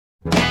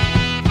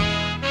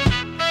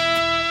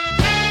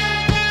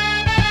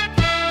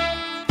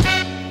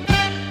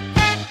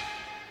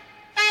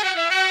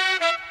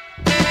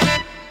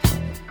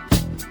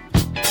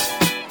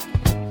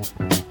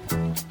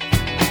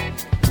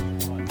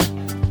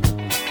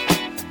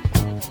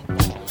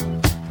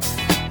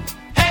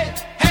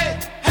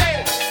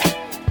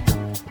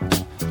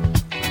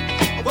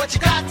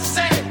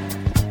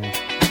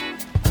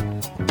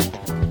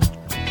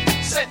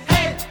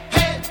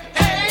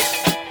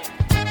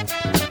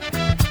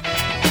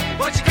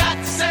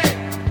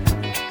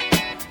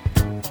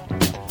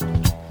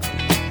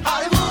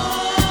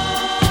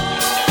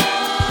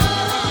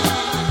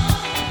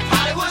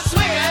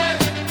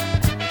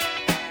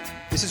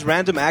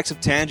Random Acts of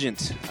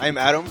Tangent. I'm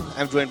Adam.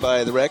 I'm joined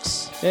by the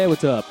Rex. Hey,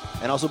 what's up?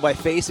 And also by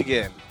Face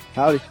again.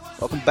 Howdy.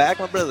 Welcome back,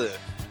 my brother.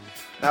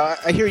 Now,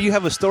 I hear you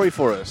have a story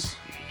for us.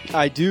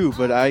 I do,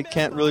 but I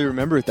can't really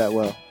remember it that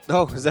well.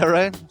 Oh, is that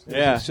right?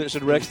 Yeah.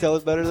 Should Rex tell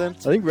it better then? I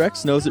think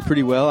Rex knows it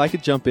pretty well. I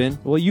could jump in.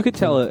 Well, you could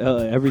tell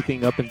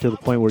everything up until the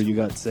point where you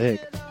got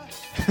sick.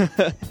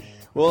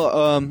 Well,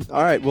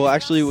 all right. Well,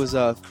 actually, it was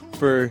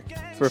for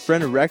a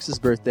friend of Rex's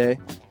birthday.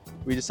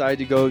 We decided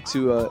to go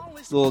to a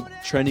little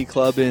trendy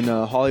club in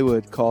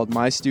Hollywood called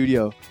My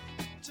Studio,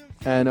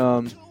 and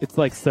It's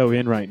like so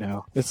in right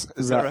now. is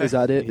that right?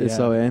 that it? Yeah. It's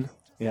so in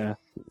Yeah,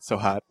 So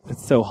hot.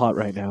 it's so hot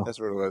right now. That's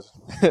what it was.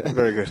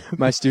 Very good.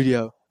 My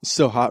Studio. It's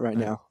so hot right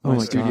now. Oh My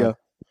my Studio.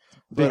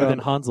 Bigger But, than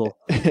Hansel.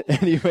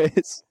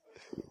 anyways,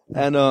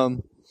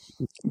 and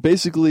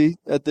basically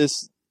at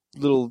this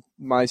little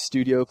My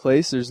Studio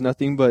place, there's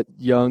nothing but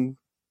young,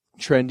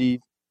 trendy,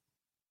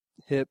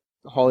 hip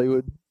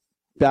Hollywood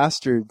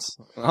bastards.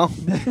 Oh.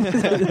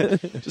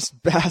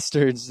 Just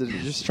bastards that are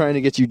just trying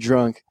to get you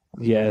drunk.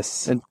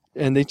 Yes.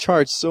 And they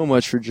charge so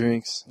much for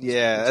drinks.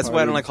 Yeah, that's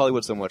why I don't like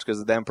Hollywood so much, because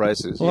of the damn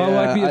prices. Well, Yeah,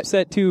 I'd be I-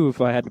 upset too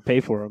if I had to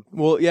pay for them.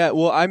 Well, yeah,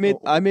 I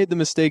made the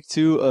mistake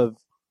too of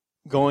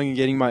going and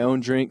getting my own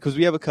drink, because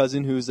we have a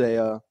cousin who's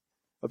a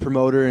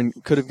promoter and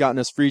could have gotten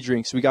us free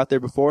drinks. We got there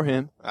before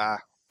him.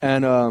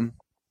 And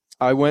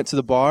I went to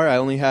the bar. I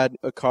only had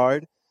a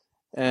card,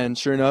 and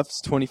sure enough,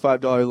 it's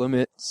 $25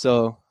 limit.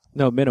 So,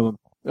 No, minimum.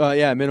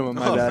 yeah, minimum.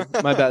 My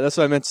bad. My bad. That's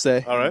what I meant to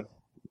say. All right.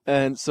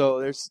 And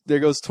so there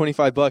goes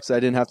 $25 I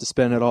didn't have to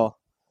spend at all.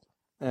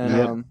 And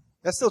Yeah.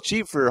 That's still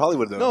cheap for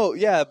Hollywood, though. no,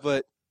 yeah,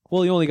 but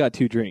Well, you only got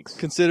 2 drinks.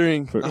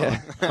 considering, For-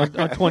 yeah, on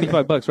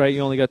 $25, right?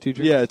 You only got 2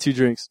 drinks? yeah, 2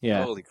 drinks,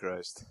 Yeah. Holy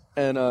Christ.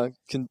 and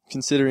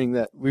considering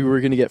that we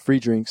were gonna get free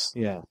drinks.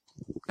 Yeah.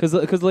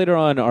 Because later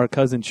on, our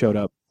cousin showed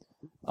up,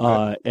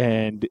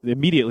 and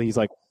immediately he's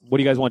like, "What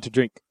do you guys want to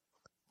drink?"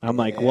 I'm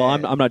like, "Well,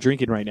 I'm not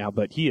drinking right now,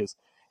 but he is."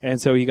 And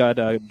so he got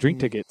drink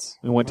tickets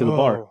and went to the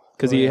bar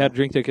because he had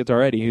drink tickets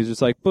already. He was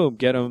just like, "Boom,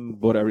 get him,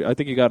 whatever." I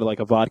think he got like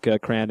a vodka,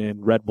 cran,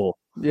 and Red Bull.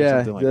 Yeah,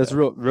 something like that's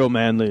that. real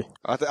manly.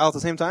 All at the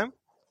same time?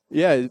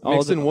 Yeah, All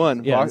mixed the- in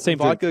one. yeah, same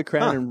vodka,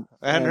 cran, Huh. and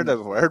I hadn't heard that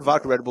before. I heard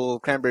vodka, Red Bull,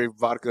 cranberry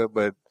vodka,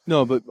 but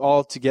no, but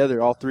all together,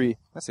 all 3.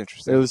 that's It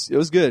interesting.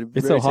 was good.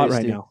 It's Very so hot right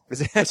tasty. now.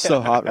 It's so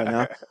hot right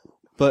now.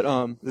 But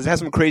Does it have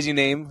some crazy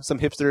name, some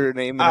hipster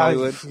name in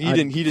Hollywood? he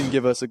didn't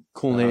give us a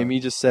cool name. He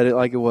just said it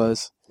like it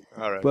was.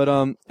 All right. But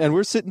and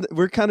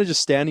we're kind of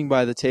just standing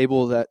by the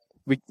table that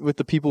with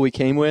the people we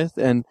came with,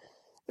 and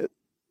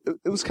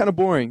it was kind of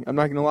boring. I'm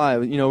not gonna lie.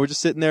 You know, we're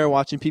just sitting there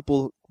watching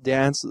people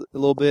dance a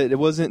little bit. There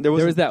was There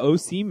was that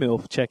OC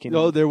MILF checking.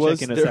 No, there was-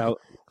 checking us there- out.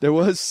 there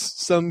was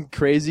some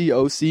crazy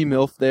OC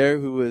MILF there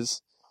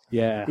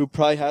Yeah, who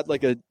probably had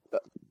like a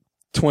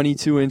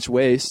 22-inch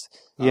waist.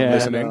 yeah,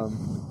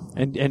 listening.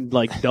 and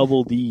like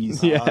double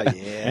D's. Yeah. Oh,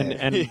 yeah.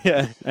 and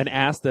Yeah. an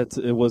ass that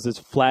was as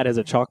flat as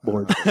a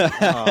chalkboard.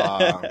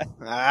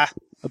 Ah.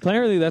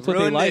 Apparently, that's what they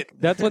Ruined like.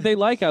 That's what they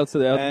like out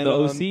the And,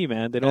 OC,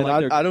 man. They don't And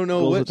like their I don't know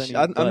girls what with any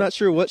I'm butt. not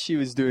sure what she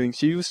was doing.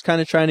 She was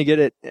kind of trying to get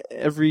at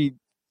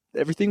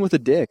everything with a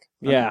dick.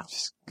 Yeah. I'm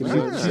just Ah.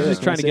 gonna She's say just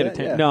that. trying to Can I get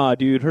say attention. that? Nah,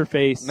 dude, her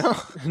face. No.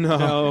 No,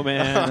 No,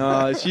 man.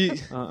 no. She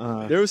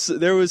Uh-uh.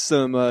 there was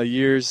some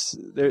years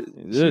there.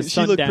 There's She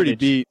sun looked pretty damage.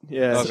 beat.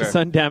 Yeah. Okay.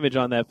 Sun damage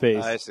on that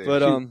face. I see.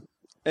 But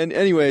and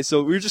anyway,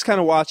 so we were just kind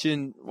of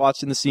watching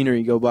the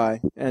scenery go by,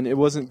 and it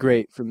wasn't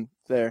great from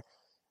there.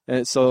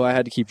 And so I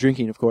had to keep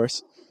drinking, of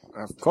course.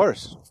 Of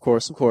course. Of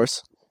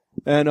course.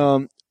 And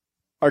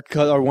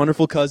our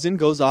wonderful cousin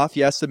goes off.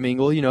 He has to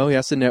mingle, you know, he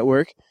has to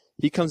network.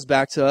 He comes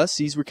back to us,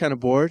 sees we're kind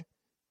of bored,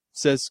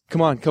 says,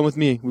 come with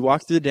me. We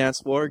walk through the dance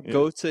floor,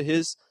 go to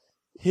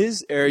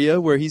his area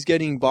where he's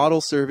getting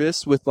bottle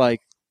service with like,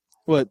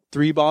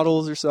 3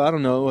 bottles or so? I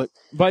don't know.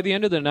 By the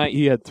end of the night,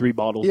 he had 3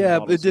 bottles. Yeah,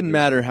 and but it didn't bottles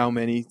matter how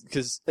many,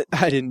 because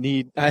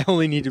I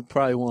only needed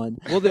probably 1.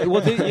 of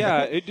it.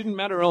 Yeah, it didn't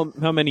matter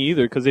how many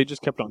either because they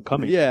just kept on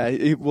coming. Yeah,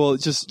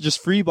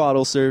 just free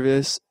bottle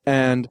service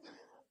and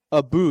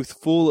a booth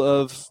full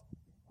of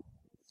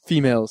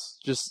females.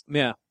 Just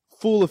Yeah.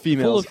 full of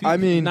females. Full of I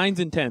mean, 9s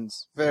and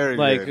 10s. Very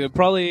Like good.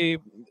 probably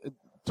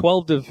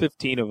 12 to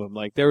 15 of them.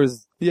 Like there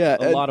was yeah,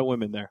 a lot of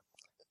women there.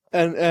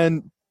 and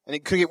And you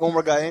couldn't get one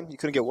more guy in? You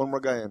couldn't get one more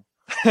guy in?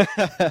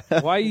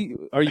 Why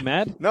are you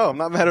mad? No, I'm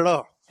not mad at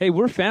all. Hey,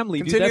 we're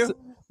family, Continue. dude.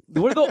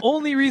 We're the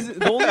only reason.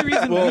 The only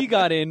reason Well- we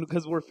got in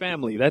because we're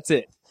family. That's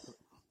it.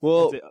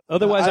 well, That's it.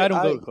 Otherwise, I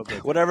don't go to Club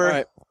Med. Whatever. all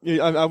right.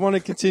 I want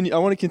to continue. I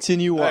want to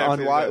continue All right, on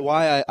please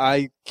why go.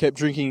 I kept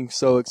drinking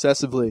so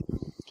excessively.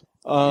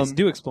 Yes,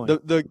 do explain.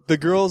 The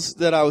girls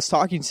that I was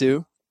talking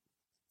to,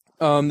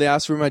 they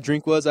asked where my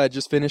drink was. I had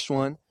just finished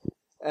one,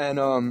 and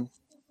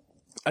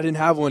I didn't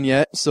have one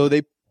yet, so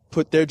they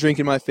put their drink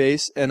in my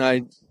face, and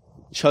I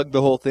chugged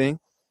the whole thing.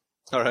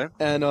 All right.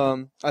 And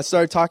I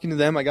started talking to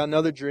them. I got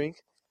another drink,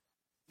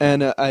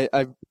 and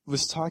I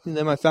was talking to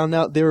them. I found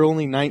out they were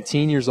only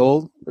 19 years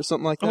old or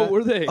something like that. Oh,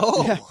 were they?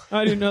 Oh. Yeah.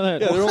 I didn't know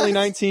that. Yeah, they're only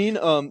 19.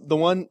 The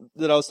one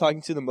that I was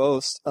talking to the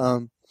most,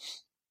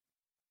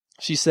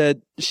 She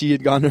said she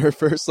had gone to her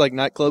first like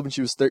nightclub when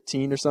she was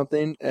 13 or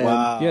something. And,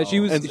 Wow. Yeah, she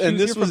was. And, she and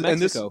was this here was from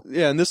and this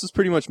Mexico. and this was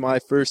pretty much my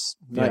first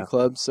Yeah.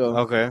 nightclub. So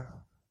Okay.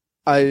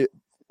 I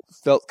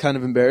felt kind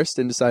of embarrassed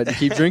and decided to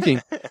keep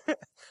drinking.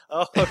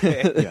 Oh,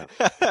 okay.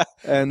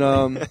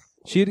 And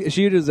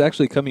She was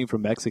actually coming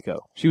from Mexico.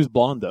 She was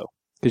blonde though,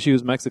 because she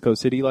was Mexico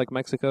City, like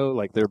Mexico.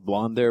 Like they're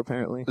blonde there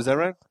apparently. Is that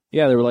right?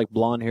 Yeah, they were like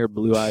blonde hair,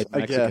 blue eyed I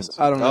Mexicans. guess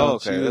I don't know. Oh,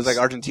 okay. It was like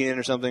Argentinian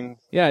or something.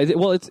 Yeah,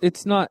 well,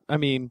 it's not. I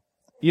mean,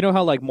 you know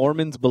how like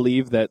Mormons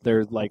believe that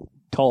there's like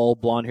tall,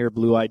 blonde hair,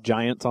 blue eyed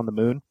giants on the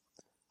moon.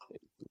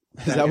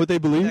 Is that what they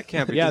believe? That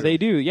can't be Yeah, true. they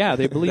do. Yeah,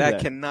 they believe That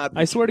that. cannot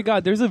be I swear to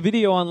God, there's a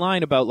video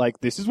online about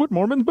like this is what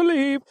Mormons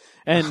believe,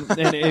 and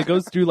it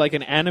goes through like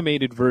an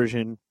animated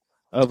version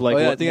of like. Oh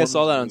yeah, I what think I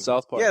saw that on Mormons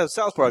South Park. Yeah, it was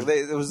South Park.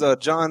 It was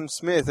John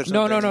Smith or believe.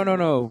 No, something.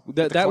 no.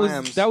 That The that was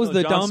clams. that was No,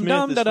 the John dum Smith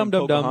dum is da dum from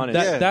dum dum.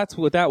 Pocahontas. Yeah. That's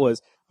what that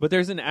was. But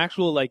there's an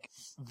actual like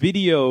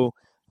video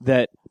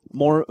that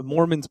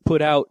Mormons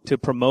put out to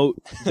promote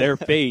their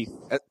faith.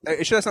 Are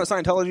you sure that's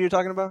not Scientology you're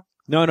talking about?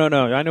 No.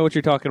 I know what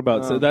you're talking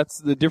about. So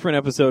that's the different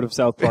episode of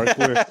South Park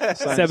where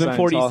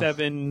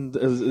 747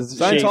 is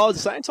shaped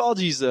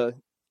Scientology's a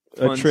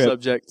fun trip.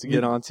 subject to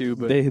get onto,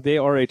 but They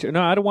are a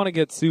no. I don't want to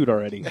get sued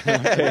already.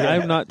 Okay,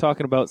 I'm not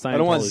talking about Scientology. I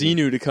don't want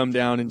Xenu to come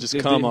down and just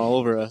come all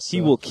over us. He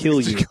so. will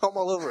kill you. Just come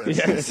all over us.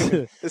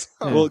 Yes.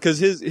 Well, because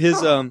his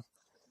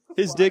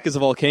dick is a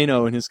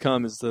volcano and his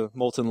cum is the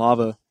molten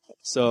lava.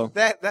 So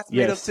That's made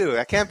Yes. up too.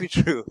 That can't be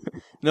true.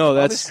 no, All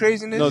that's this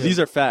craziness. no. These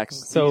are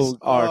facts. So- These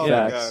are Oh, my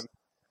facts. God.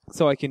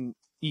 So I can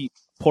eat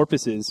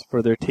porpoises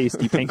for their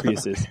tasty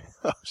pancreases.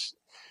 Oh,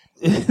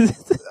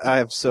 I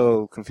am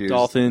so confused.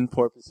 Dolphin,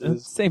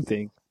 porpoises. Same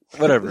thing.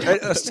 Whatever.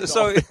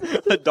 So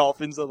The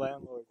dolphin's a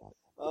landlord.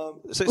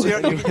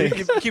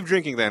 you keep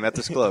drinking then at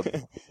this club.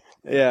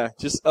 Yeah,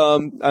 just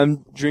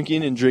I'm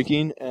drinking,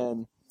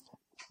 and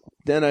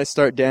then I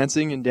start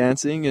dancing,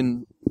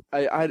 and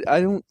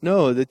I don't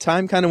know. The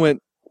time kind of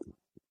went,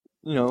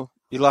 You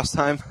lost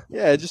time.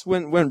 yeah, it just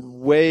went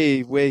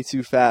way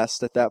too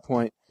fast at that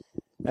point,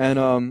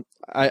 and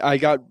I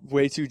got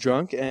way too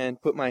drunk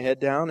and put my head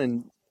down,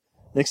 and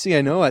next thing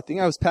I know, I think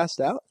I was passed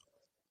out.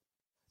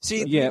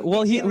 See, Yeah,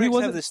 well, he Rex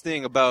wasn't- have this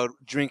thing about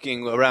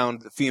drinking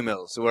around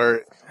females,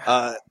 where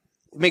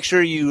make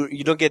sure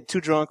you don't get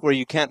too drunk where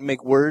you can't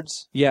make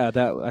words. Yeah,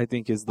 that I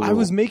think is the. I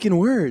was rule. making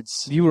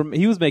words. He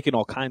was making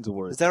all kinds of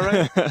words. Is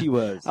that right? He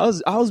was.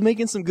 I was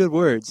making some good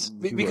words.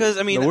 Because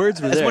I mean, The words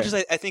were as there. much as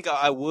I think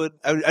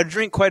I'd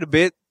drink quite a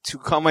bit to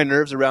calm my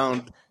nerves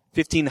around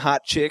 15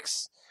 hot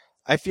chicks.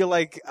 I feel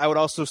like I would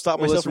also stop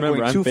Well, myself let's from remember,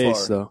 going I'm too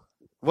face far. though.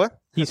 What?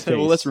 He's Well,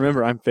 face. let's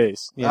remember, I'm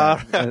face.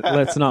 Yeah,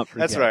 let's not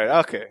forget. That's right.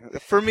 Okay.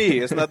 For me,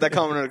 it's not that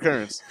common an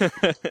occurrence.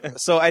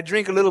 So I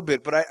drink a little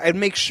bit, but I'd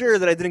make sure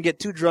that I didn't get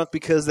too drunk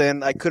because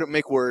then I couldn't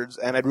make words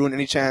and I'd ruin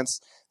any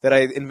chance that I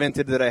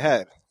invented that I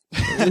had.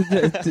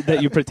 That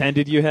you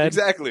pretended you had.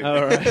 Exactly.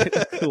 All right.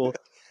 Cool.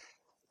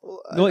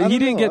 Well, Well, I he don't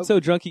didn't know. get so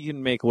drunk he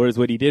couldn't make words.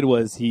 What he did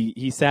was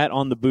he sat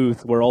on the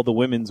booth where all the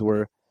women's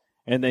were,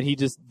 and then he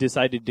just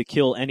decided to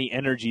kill any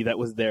energy that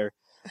was there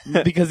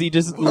because he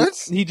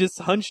just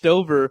hunched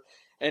over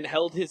and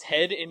held his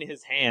head in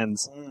his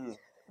hands.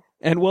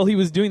 And while he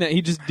was doing that,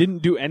 he just didn't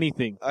do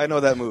anything. I know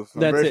that move.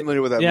 I'm That's very it.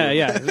 familiar with that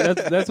Yeah, move. yeah.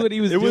 That's what he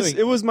was doing.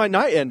 It was my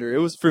night ender. It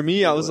was for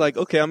me. I was like,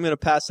 okay, I'm gonna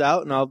pass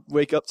out and I'll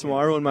wake up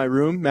tomorrow in my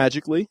room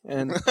magically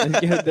and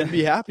then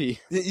be happy.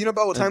 You know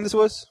about what time this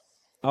was?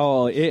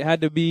 Oh, it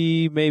had to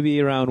be maybe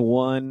around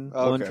 1,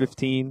 Oh, okay.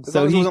 1:15. As So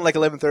long as it he, wasn't like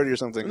 11:30 or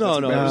something. No,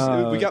 That's no,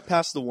 embarrassing. we got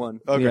past the one.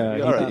 Okay.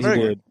 yeah, All right. he Very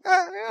did. good.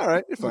 Yeah, all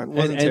right. You're fine.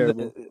 wasn't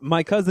terrible.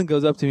 My cousin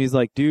goes up to me. He's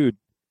like, "Dude,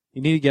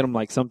 you need to get him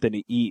like something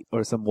to eat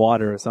or some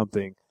water or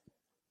something."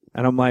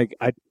 And I'm like,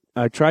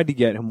 I tried to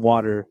get him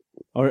water,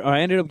 or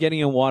I ended up getting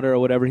him water or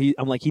whatever.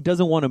 I'm like, he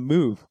doesn't want to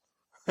move.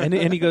 And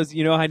he goes,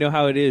 I know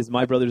how it is.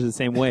 My brother's the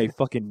same way.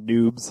 Fucking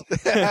noobs.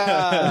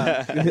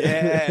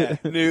 Yeah,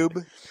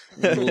 noob.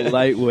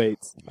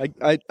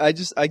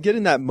 Lightweights. I get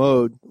in that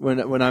mode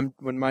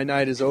when my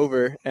night is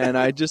over and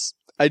I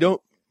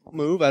don't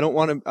move. I don't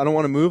want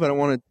to move. I don't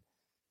want to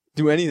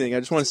do anything. I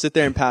just want to sit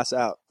there and pass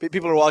out.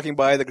 People are walking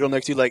by. The girl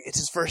next to you, like, it's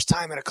his first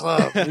time at a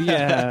club.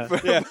 Yeah.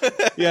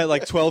 Yeah,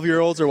 like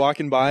 12-year-olds are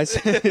walking by.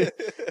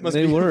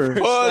 They were.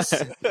 Puss.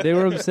 They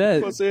were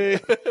upset. Pussy.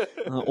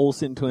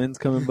 Olsen twins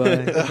coming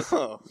by.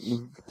 Oh.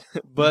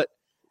 But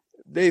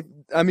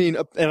and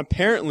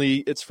apparently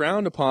it's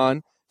frowned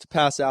upon to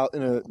pass out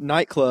in a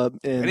nightclub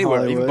in Anywhere,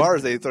 Hollywood. even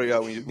bars, they throw you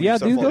out when you Yeah,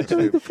 start dude, falling they'll throw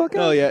you asleep. the fuck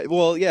out. Oh yeah,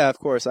 well yeah, of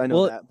course I know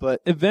Well, that,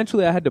 but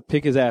Eventually, I had to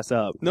pick his ass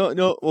up. no,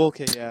 well,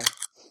 okay, yeah.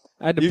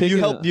 I had to pick You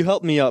him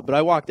helped me up, but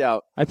I walked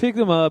out. I picked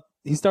him up.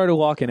 He started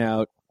walking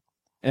out,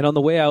 and on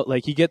the way out,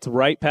 like he gets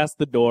right past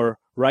the door,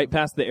 right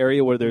past the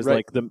area where there's Right-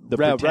 like the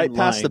right pretend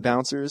past line. the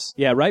bouncers.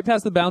 Yeah, right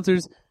past the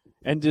bouncers,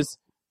 and just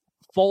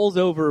falls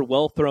over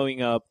while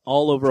throwing up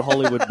all over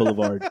Hollywood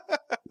Boulevard,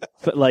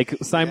 like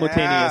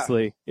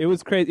simultaneously. It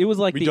was crazy. It was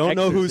like We The don't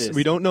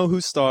know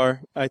whose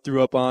star I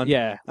threw up on.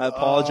 Yeah, I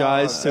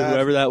apologize Oh, to that's-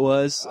 whoever that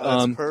was.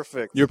 Oh, that's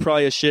perfect. You're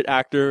probably a shit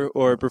actor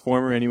or a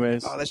performer,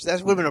 anyways. Oh,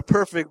 that would have been a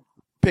perfect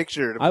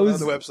picture to put I on was-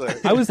 the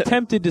website. I was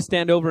tempted to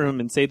stand over him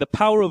and say, "The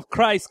power of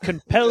Christ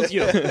compels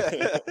you,"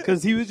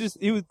 because he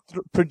was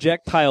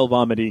projectile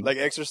vomiting. like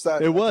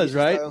exercise. It was,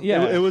 right? style.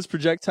 Yeah. It was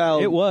projectile.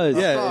 It was.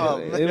 Yeah. Oh,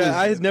 it- man. It was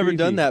I had never creepy.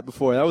 done that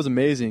before. That was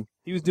amazing.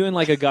 He was doing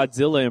like a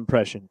Godzilla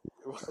impression.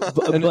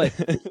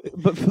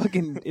 But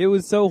fucking, it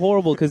was so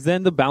horrible because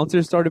then the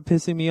bouncers started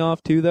pissing me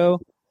off too, though.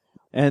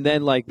 And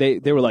then like they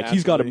were like,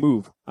 "He's got to Naturally.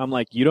 move." I'm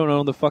like, "You don't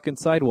own the fucking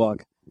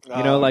sidewalk,"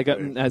 you know. Oh, Like,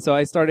 okay. so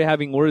I started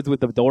having words with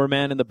the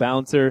doorman and the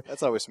bouncer.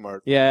 That's always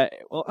smart. Yeah,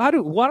 well, I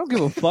don't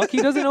give a fuck.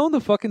 He doesn't own the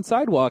fucking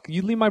sidewalk.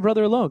 You leave my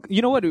brother alone.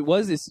 You know what it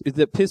was? Is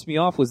that pissed me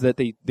off was that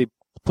they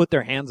put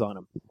their hands on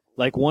him.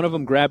 Like one of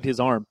them grabbed his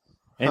arm,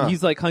 and Huh.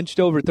 he's like hunched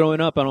over,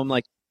 throwing up, and I'm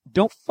like,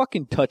 "Don't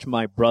fucking touch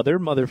my brother,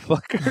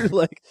 motherfucker!"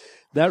 Like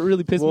that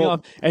really pissed me Well- off.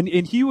 And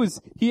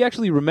he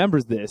actually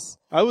remembers this.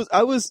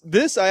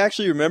 I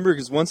actually remember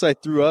because once I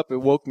threw up, it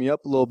woke me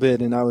up a little bit,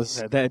 and I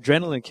was That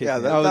adrenaline kick. Yeah,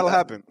 in. that'll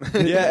happen.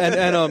 yeah,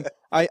 and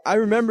I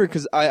remember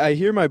because I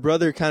hear my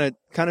brother kind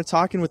of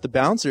talking with the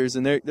bouncers,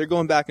 and they're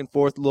going back and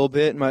forth a little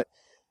bit. And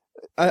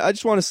I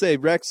just want to say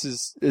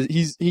Rex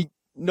he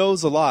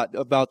knows a lot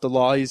about the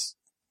law. He's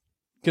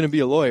going to be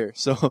a lawyer,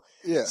 so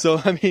Yeah.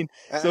 I mean,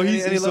 so and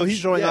he's he loves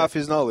showing yeah. off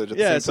his knowledge. At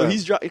the Yeah, same so time.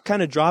 he's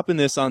kind of dropping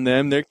this on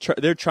them.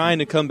 They're trying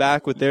to come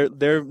back with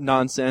their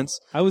nonsense.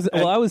 I was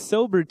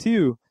sober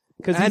too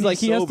because he's And like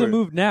he's he has to sober.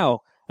 move now,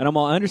 and I'm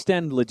all I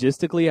understand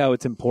logistically how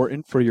it's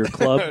important for your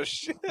club Oh,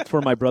 shit.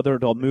 for my brother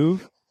to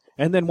move.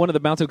 And then one of the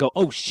bouncers go,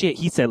 "Oh shit!"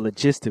 He said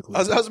logistically.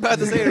 I was about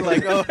to say,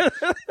 like, oh,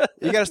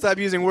 you gotta stop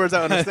using words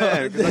I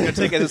understand because I'm gonna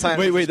take it as a sign. of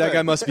Wait, that respect.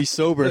 guy must be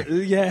sober.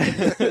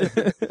 Yeah.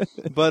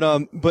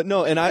 But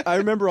no, and I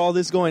remember all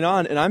this going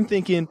on, and I'm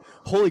thinking,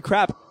 holy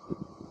crap,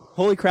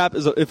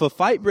 if a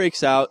fight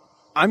breaks out,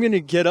 I'm gonna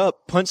get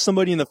up, punch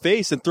somebody in the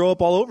face, and throw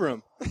up all over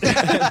him.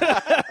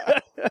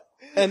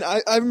 And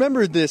I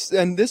remember this,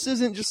 and this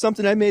isn't just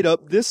something I made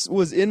up. This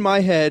was in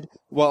my head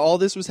while all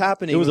this was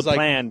happening. It was a like,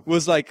 plan.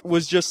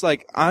 Was just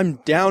like, I'm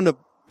down to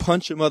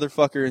punch a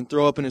motherfucker and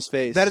throw up in his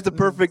face. That is the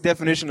perfect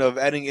definition of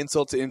adding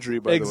insult to injury.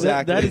 By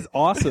Exactly. That is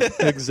awesome.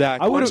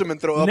 exactly. I would Punch him and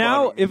throw up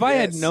now, on him. if I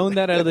had Yes. known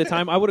that at the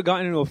time, I would have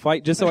gotten into a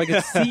fight just so I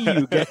could see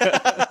you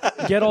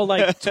get all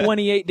like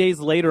 28 days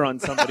later on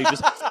somebody,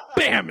 just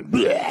bam,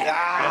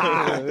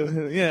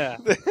 yeah,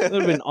 that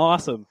would have been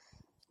awesome.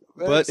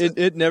 But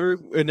it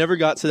never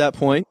got to that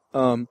point.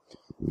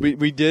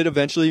 We did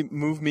eventually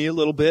move me a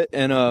little bit,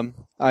 and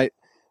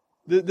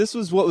this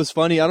was what was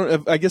funny.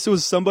 I guess it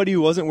was somebody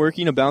who wasn't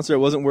working, a bouncer that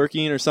wasn't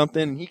working or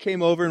something. And he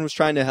came over and was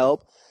trying to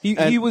help.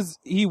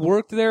 He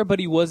worked there, but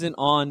he wasn't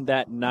on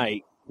that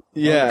night.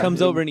 Yeah, He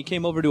comes over and he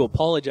came over to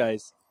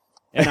apologize,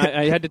 and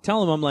I had to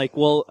tell him, I'm like,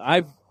 well,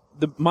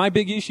 my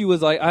big issue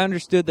was like I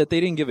understood that they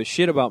didn't give a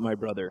shit about my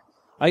brother.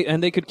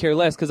 And they could care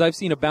less because I've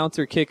seen a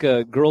bouncer kick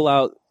a girl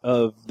out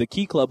of the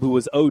Key Club who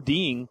was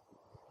ODing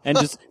and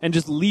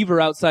just leave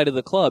her outside of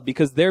the club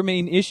because their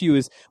main issue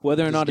is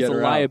whether or Just not it's get a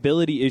her out.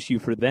 liability issue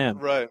for them.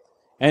 right.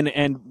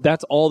 And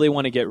that's all they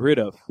want to get rid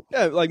of.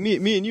 Yeah, like me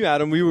and you,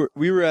 Adam. We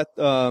were at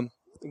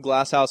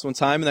Glass House one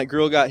time, and that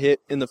girl got hit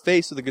in the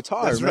face with a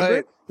guitar. That's remember?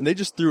 right. And they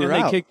just threw And her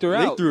they out. kicked her They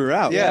out. threw her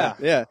out. Yeah.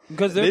 yeah.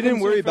 Because they're They didn't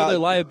worry concerned for about their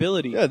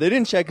liability. Yeah, they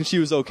didn't check if she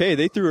was okay.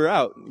 They threw her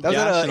out. That was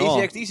Gash at and an all.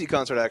 ACXDC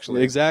concert,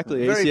 actually.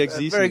 Exactly, Very,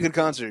 ACXDC. very good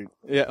concert.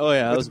 Yeah. Oh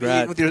yeah, that was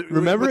rad. With your,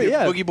 Remember? with your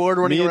Yeah. boogie board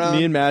running me, around.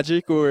 Me and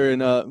Magic were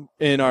in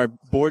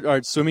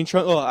our swimming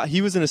trunk. Oh,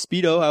 he was in a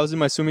Speedo. I was in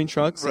my swimming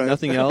trunks and Right.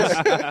 nothing else.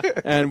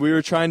 And we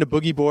were trying to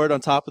boogie board on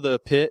top of the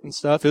pit and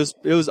stuff. It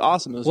was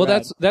awesome. It was Well,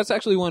 rad. that's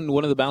actually when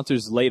one of the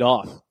bouncers laid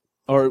off.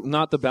 Or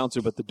not the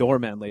bouncer, but the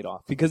doorman laid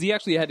off because he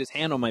actually had his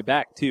hand on my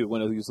back too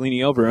when he was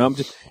leaning over.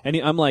 And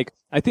I'm like,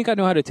 I think I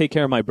know how to take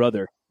care of my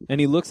brother.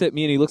 And he looks at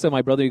me and he looks at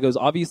my brother. And he goes,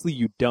 obviously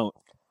you don't.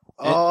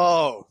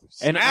 Oh,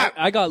 And snap.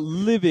 I got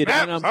livid.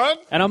 Snap, son.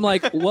 And I'm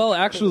like, well,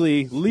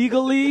 actually,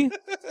 legally,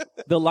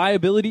 the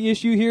liability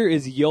issue here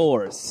is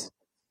yours.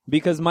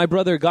 Because my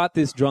brother got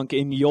this drunk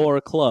in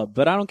your club.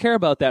 But I don't care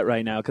about that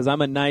right now because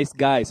I'm a nice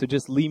guy. So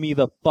just leave me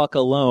the fuck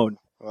alone.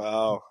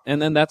 Wow.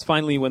 And then that's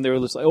finally when they were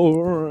just like, oh,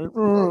 all right,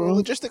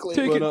 Logistically.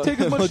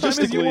 take as much time as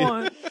you logistically-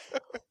 want.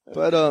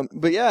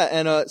 But yeah,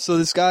 and so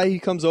this guy, he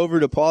comes over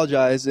to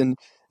apologize, and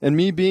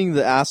me being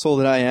the asshole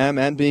that I am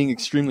and being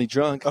extremely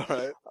drunk, All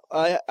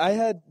right. I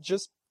had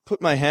just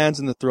put my hands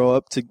in the throw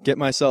up to get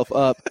myself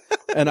up,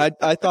 and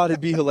I thought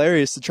it'd be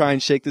hilarious to try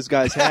and shake this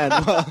guy's hand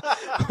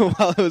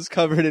while it was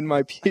covered in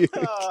my puke.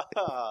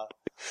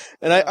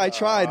 And I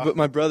tried, but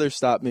my brother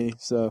stopped me,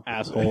 so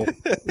Asshole.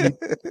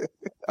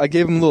 I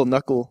gave him a little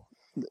knuckle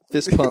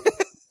fist pump.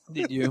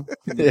 Did you?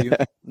 Did you?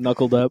 Yeah.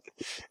 Knuckled up.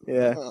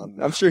 Yeah, Oh,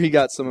 no. I'm sure he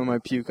got some of my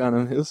puke on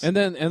him. It was, And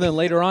then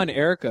later on,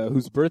 Erica,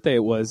 whose birthday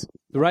it was,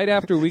 right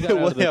after we got out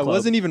of the it club.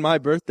 wasn't even my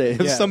birthday. It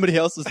was Yeah. somebody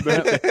else's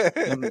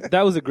birthday.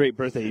 That was a great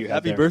birthday you had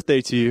Happy there.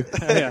 birthday to you.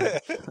 Yeah.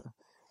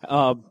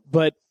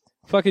 But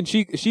fucking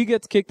she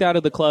gets kicked out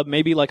of the club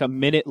maybe like a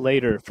minute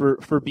later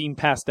for being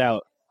passed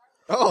out.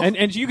 Oh,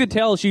 And you could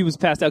tell she was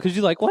passed out because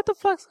she's like, what the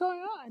fuck's going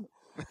on?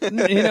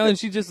 You know, and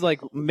she's just like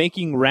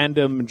making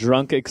random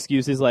drunk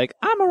excuses like,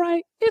 I'm all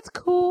right. It's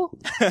cool.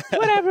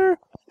 Whatever.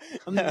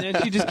 And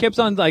she just keeps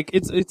on like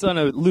it's on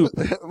a loop.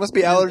 It must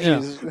be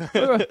allergies.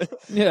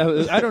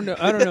 Yeah, I don't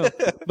know.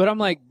 But I'm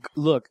like,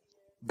 look,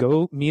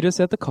 go meet us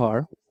at the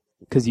car,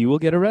 because you will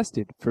get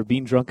arrested for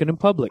being drunken in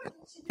public.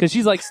 Because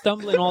she's like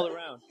stumbling all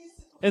around,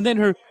 and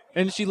then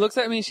she looks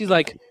at me and she's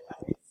like,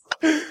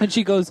 and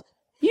she goes,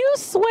 "You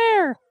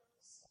swear."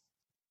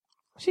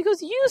 She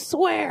goes, "You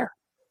swear,"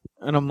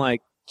 and I'm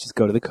like, just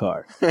go to the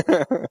car.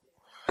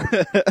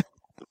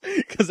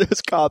 Because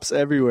there's cops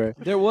everywhere.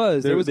 There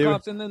was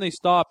cops, and then they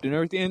stopped and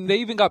everything, and they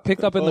even got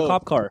picked up in the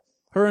cop car.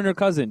 Her and her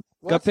cousin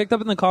got picked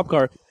up in the cop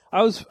car.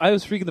 I was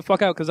freaking the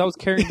fuck out because I was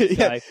carrying this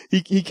guy.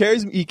 He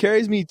carries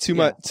me to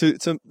my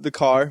to the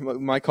car,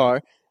 my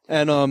car,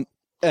 and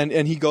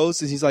he goes,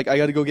 he's like, I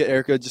got to go get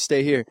Erica, just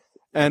stay here.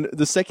 And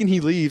the second he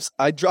leaves,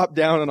 I drop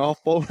down on all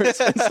fours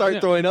and start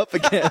throwing up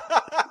again.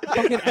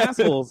 Fucking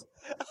assholes.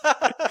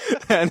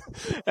 and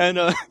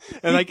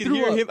I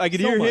could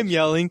hear him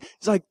yelling.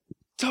 He's like,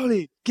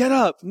 Tony, get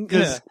up,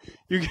 because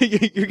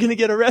you're gonna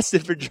get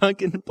arrested for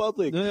drunken in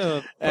public.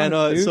 Yeah, and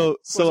so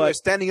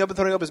standing up and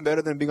throwing up is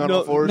better than being on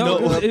all fours.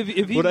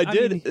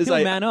 What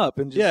I man up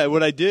and just,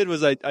 what I did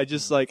was I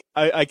just like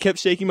I kept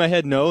shaking my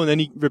head no, and then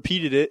he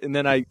repeated it, and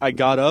then I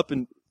got up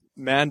and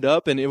manned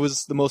up, and it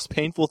was the most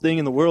painful thing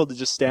in the world to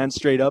just stand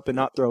straight up and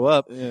not throw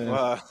up. Yeah.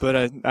 Wow.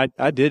 But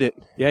I did it.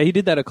 Yeah, he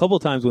did that a couple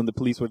times when the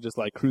police were just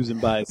like cruising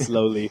by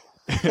slowly.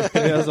 And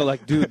I was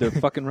like, dude, they're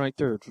fucking right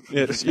there.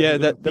 Yeah,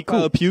 that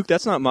pile of puke,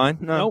 that's not mine.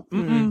 No.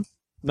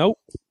 Nope.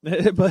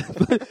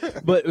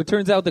 but it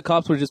turns out the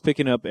cops were just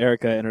picking up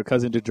Erica and her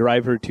cousin to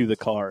drive her to the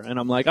car. And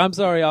I'm like, I'm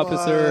sorry,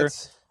 officer.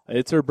 What?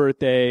 It's her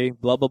birthday,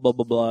 blah, blah, blah,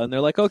 blah, blah. And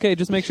they're like, okay,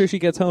 just make sure she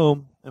gets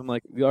home. I'm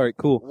like, all right,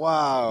 cool.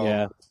 Wow.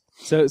 Yeah.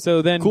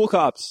 So then. Cool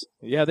cops.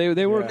 Yeah, they were.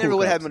 Never cool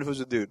would cops. happen if it was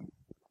a dude.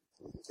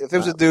 If it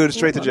was a dude,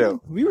 straight to jail.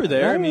 We were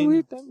there. I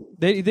mean,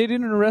 they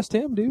didn't arrest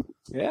him, dude.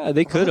 yeah,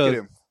 they could Look at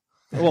have. him.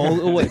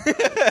 Well, wait.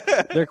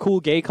 They're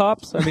cool gay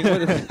cops? I mean,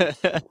 where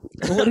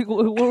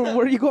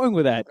are you going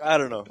with that? I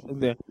don't know.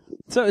 Yeah.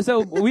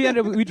 So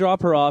we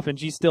drop her off, and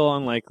she's still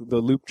on like the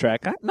loop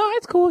track. No,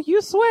 it's cool.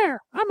 You swear.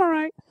 I'm all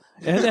right.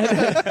 And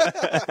then,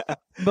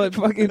 but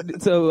fucking,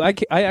 so I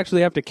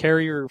actually have to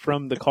carry her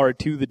from the car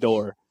to the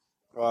door,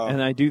 Wow.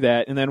 and I do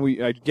that, and then we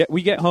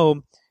get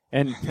home,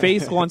 and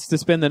Face wants to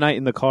spend the night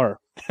in the car.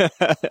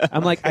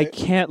 I'm like, I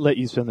can't let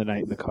you spend the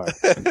night in the car.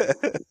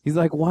 He's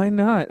like, why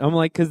not? I'm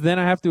like, because then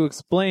I have to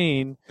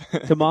explain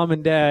to mom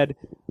and dad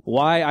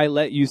why I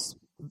let you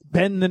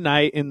spend the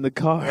night in the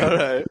car. All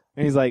right.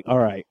 And he's like, all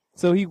right.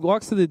 So he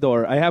walks to the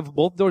door. I have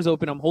both doors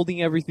open. I'm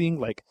holding everything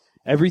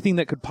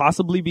that could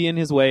possibly be in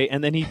his way,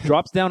 and then he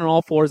drops down on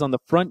all fours on the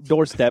front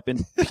doorstep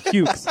and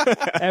pukes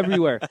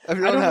everywhere. At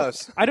your own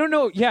house. I don't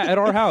know. Yeah, at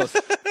our house.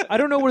 I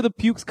don't know where the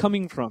puke's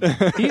coming from.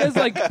 He has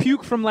like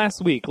puke from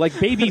last week, like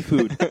baby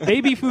food.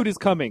 Baby food is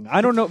coming.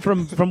 I don't know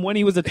from when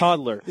he was a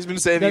toddler. He's been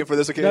saving it for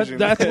this occasion.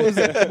 That's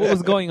what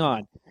was going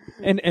on.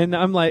 And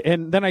I'm like,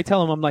 and then I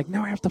tell him, I'm like,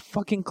 now I have to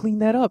fucking clean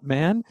that up,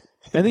 man.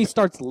 And then he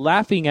starts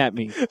laughing at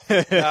me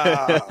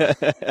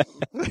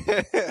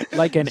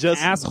like an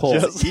asshole.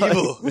 Just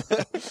evil.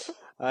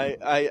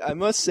 I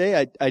must say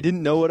I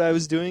didn't know what I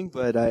was doing,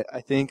 but I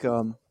think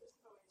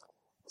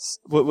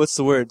what's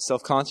the word?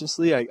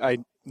 Self-consciously, I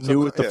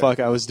knew what the fuck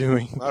I was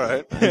doing. All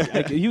right.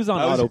 He was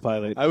on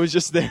autopilot. I was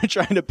just there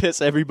trying to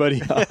piss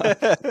everybody off.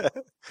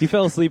 He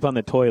fell asleep on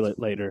the toilet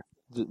later.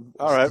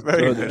 All right.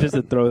 Very good. Just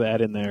to throw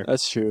that in there.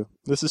 That's true.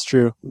 This is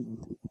true.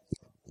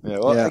 Yeah,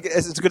 well, Yeah. I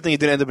guess it's a good thing you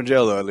didn't end up in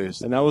jail, though, at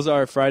least. And that was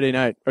our Friday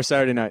night or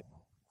Saturday night.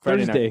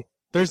 Friday night.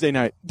 Thursday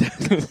night.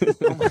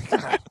 Oh, my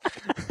God.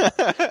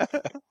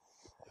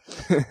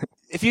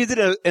 If you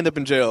did end up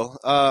in jail,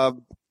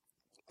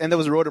 and there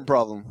was a rodent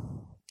problem,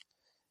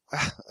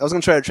 I was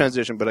going to try to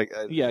transition, but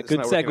Yeah, it's good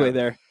not working segue out.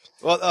 there.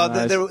 Well,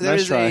 there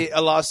Nice is try.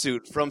 a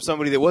lawsuit from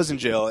somebody that was in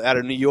jail out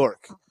of New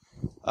York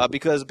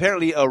because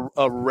apparently a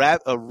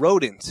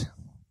rodent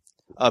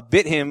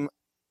bit him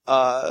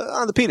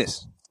on the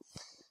penis.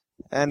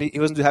 And he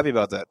wasn't too happy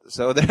about that.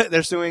 So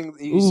they're suing.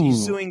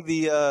 He's suing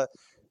the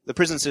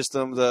prison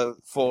system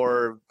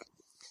for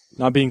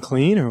Not being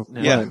clean or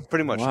yeah,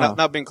 pretty much Wow.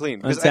 not being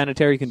clean. 'Cause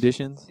Unsanitary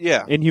conditions.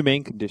 yeah,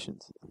 Inhumane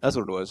conditions. that's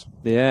what it was.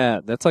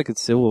 Yeah, that's like a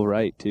civil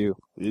right too.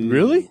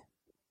 Really?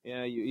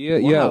 Yeah, yeah,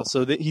 Wow. yeah.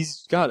 So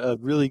he's got a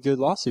really good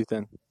lawsuit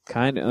then.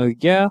 Kind of.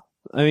 Yeah.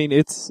 I mean,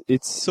 it's.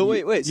 So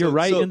wait. You're So-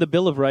 right so- in the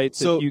Bill of Rights.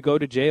 so- if you go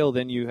to jail,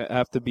 then you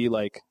have to be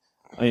like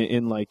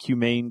in like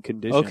humane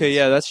conditions. Okay,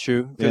 yeah, that's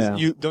true. Yeah.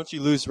 Because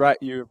you lose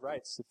your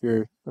rights if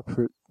you're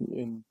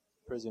in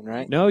prison,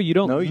 right? No, you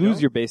don't No, you lose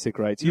don't? your basic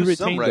rights. You lose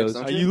some retain rights,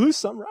 those. don't You lose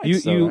some rights.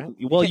 You though,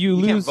 right? You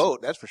can't lose.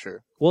 vote. That's for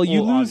sure. Well,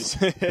 you Well, lose.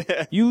 obviously.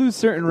 You lose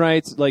certain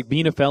rights, like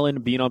being a felon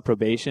and being on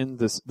probation.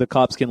 The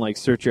cops can like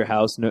search your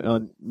house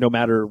no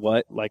matter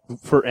what, like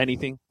for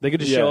anything. They could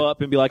just show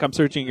up and be like, "I'm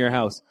searching your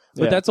house."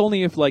 But Yeah. that's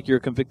only if like you're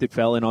a convicted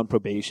felon on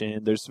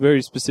probation. There's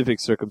very specific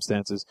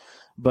circumstances.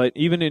 But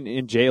even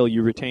in jail,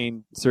 you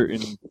retain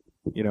certain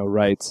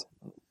rights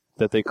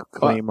that they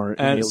claim are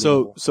And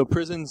inalienable. so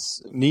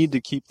prisons need to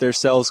keep their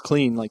cells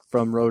clean, like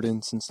from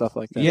rodents and stuff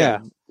like that. Yeah.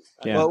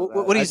 Yeah. Well,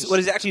 what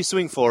he's actually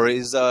suing for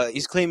is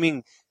he's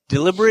claiming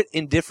deliberate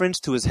indifference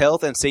to his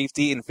health and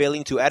safety in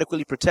failing to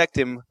adequately protect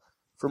him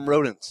from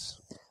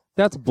rodents.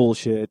 That's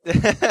bullshit.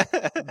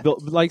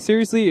 Like,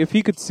 seriously, if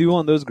he could sue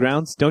on those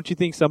grounds, don't you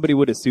think somebody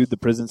would have sued the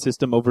prison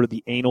system over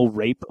the anal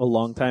rape a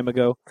long time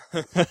ago?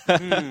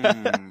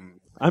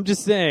 I'm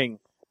just saying.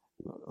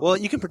 Well,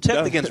 you can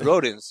protect against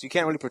rodents. You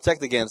can't really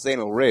protect against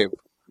anal rape.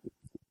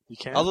 You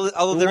can. Although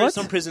there are What?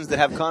 some prisons that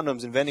have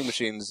condoms and vending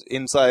machines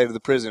inside of the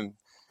prison.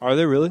 Are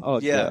they really?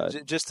 Oh, Yeah,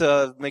 God. just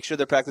to make sure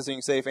they're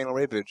practicing safe anal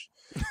rapage.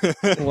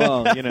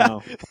 Well, you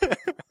know.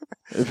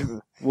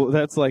 Well,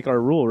 that's like our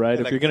rule, right?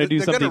 If Like, you're going to do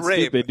they're gonna something rape.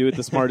 stupid, do it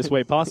the smartest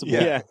way possible.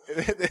 Yeah.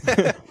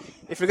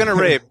 If you're gonna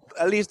rape,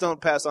 at least don't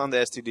pass on the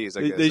STDs.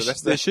 I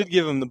guess. They should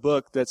give him the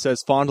book that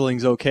says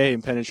fondling's okay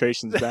and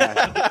penetration's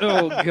bad.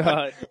 Oh,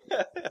 God.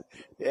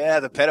 Yeah,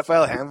 the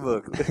pedophile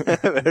handbook.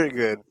 Very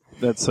good.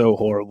 That's so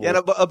horrible. Yeah,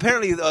 no, but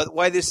apparently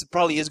why this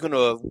probably is going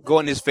to go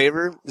in his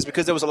favor is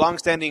because there was a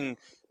long-standing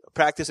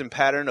practice and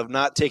pattern of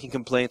not taking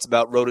complaints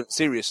about rodents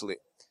seriously.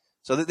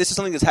 So this is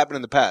something that's happened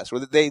in the past,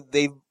 where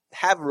they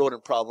have a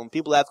rodent problem,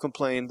 people have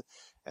complained,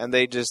 and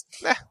they just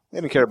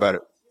they don't care about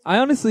it. I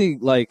honestly,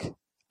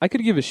 I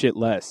could give a shit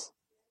less.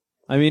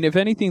 I mean, if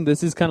anything,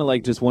 this is kind of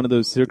like just one of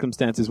those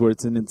circumstances where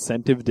it's an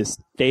incentive to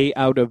stay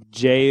out of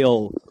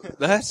jail,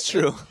 That's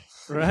true.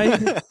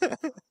 right?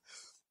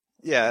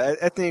 Yeah,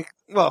 I think.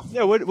 Well,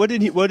 Yeah,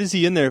 what is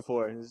he in there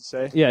for? Does it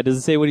say? Yeah, does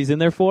it say what he's in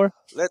there for?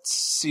 let's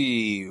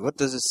see. What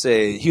does it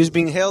say? He was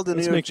being held in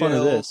Let's New York make fun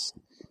jail. of this.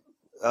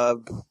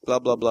 Blah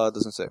blah blah. It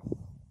doesn't say.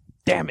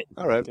 Damn it.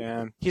 All right.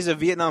 Damn. He's a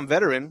Vietnam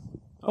veteran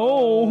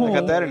Oh. I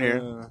got that in here.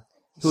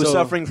 who was So-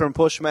 suffering from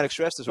post-traumatic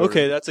stress disorder.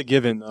 Okay, that's a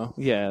given though.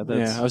 Yeah,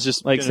 that's I was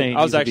just like gonna- saying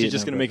I was he's a actually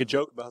just Vietnam going to make a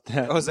joke about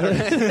that. Oh, is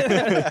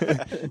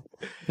that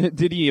right?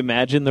 Did he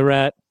imagine the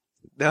rat?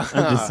 No.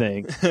 I'm just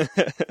saying.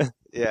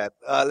 Yeah.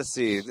 Let's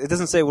see. It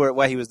doesn't say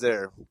why he was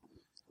there.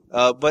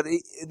 But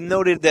it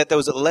noted that there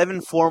was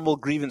 11 formal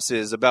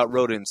grievances about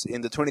rodents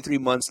in the 23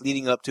 months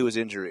leading up to his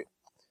injury.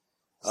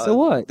 So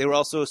what? They were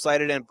also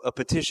cited in a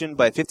petition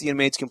by 50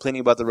 inmates complaining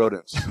about the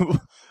rodents.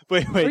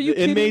 Wait, Are you the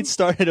kidding? inmates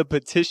started a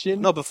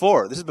petition? No,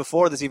 before. This is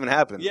before this even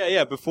happened.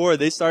 Yeah, before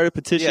they started a Yeah,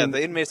 petition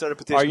the inmates started a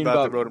petition arguing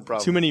about the rodent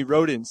problem. too many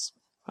rodents.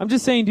 I'm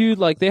just saying, dude,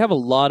 like, they have a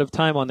lot of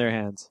time on their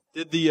hands.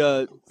 Did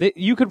the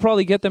You could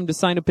probably get them to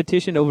sign a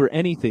petition over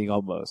anything,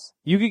 almost.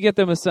 You could get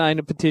them to sign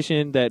a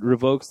petition that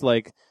revokes,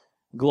 like,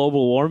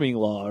 global warming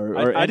law or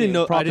I any didn't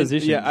know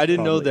propositions. I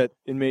didn't know probably. that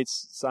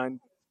inmates signed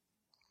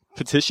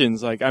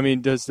petitions. Like, I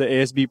mean, does the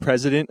ASB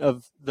president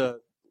of the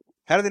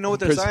How do they know what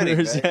they're signing?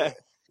 prisoners?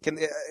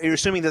 You're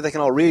assuming that they can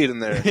all read in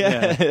there.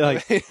 Yeah,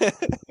 like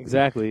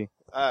Exactly.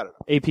 I don't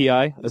API,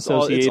 all-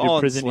 Associated it's all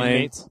in Prison slang.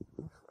 Inmates.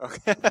 know.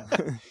 Okay.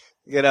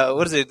 You know,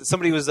 what is it?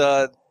 Somebody was,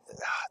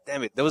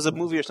 damn it. There was a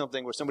movie or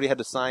something where somebody had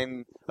to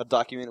sign a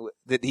document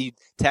that he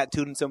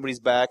tattooed in somebody's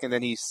back and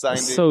then he signed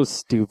it. So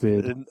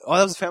stupid. Oh,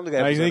 that was a Family Guy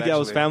I episode, think that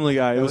was actually. Family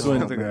Guy. It That was was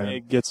when Family Guy.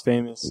 it gets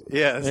famous.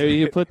 Yes. There,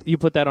 you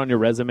put that on your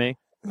resume.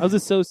 I was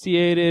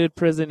Associated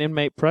Prison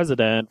Inmate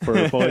President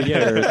for 4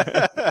 years.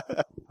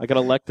 I got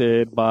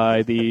elected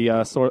by the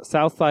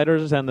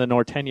Southsiders and the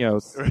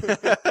Norteños.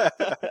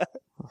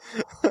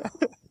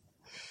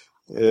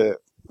 Yeah,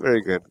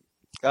 very good.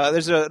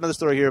 There's another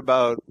story here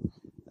about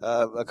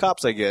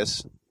cops, I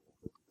guess.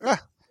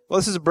 Well,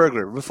 this is a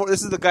burglar.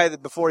 This is the guy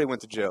that before he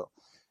went to jail.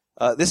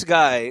 This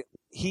guy,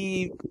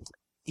 he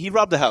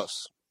robbed a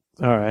house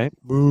All right.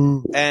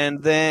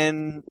 and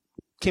then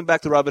came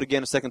back to rob it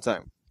again a second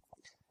time.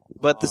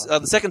 But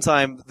the second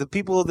time, the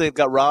people that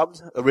got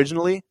robbed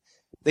originally,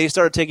 they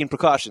started taking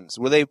precautions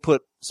where they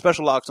put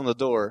special locks on the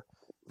door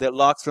that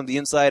locked from the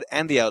inside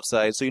and the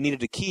outside, so you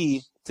needed a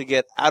key to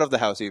get out of the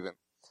house even.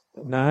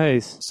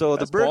 Nice. So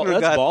That's the burglar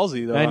that's got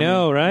ballsy though. I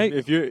know, mean, right?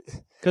 If you're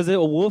Because it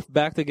wolf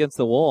backed against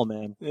the wall,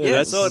 man.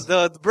 Yeah, so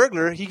the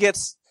burglar, he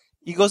goes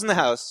in the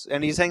house,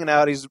 and he's hanging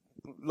out, he's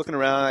looking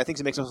around, I think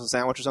he makes himself a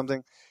sandwich or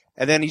something,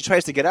 and then he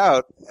tries to get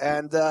out,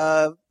 and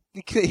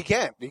he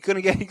can't. He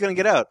couldn't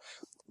get out.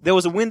 There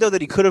was a window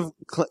that he could have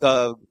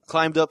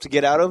climbed up to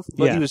get out of,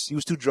 but Yeah. he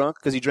was too drunk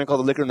because he drank all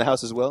the liquor in the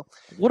house as well.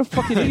 What a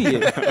fucking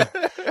idiot.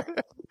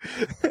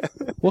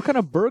 What kind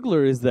of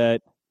burglar is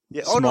that?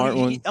 Yeah. Smart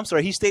one. I'm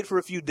sorry, he stayed for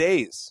a few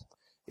days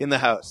in the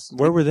house.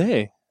 where were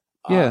they?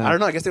 Yeah. I don't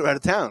know, I guess they were out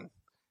of town.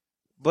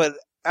 But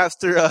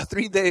after a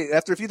few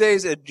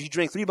days, he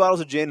drank 3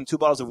 bottles of gin and 2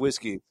 bottles of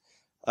whiskey.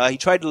 He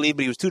tried to leave,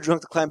 but he was too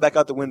drunk to climb back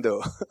out the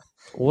window.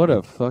 What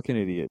a fucking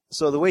idiot.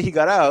 So the way he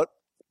got out,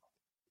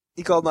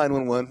 he called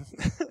 911.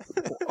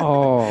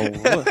 Oh,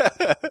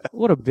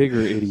 what a bigger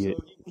idiot.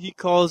 He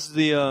calls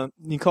the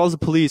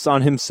police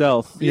on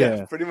himself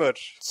Yeah. pretty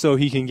much. so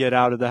he can get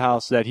out of the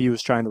house that he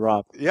was trying to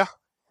rob. Yeah.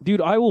 Dude,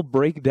 I will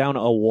break down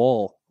a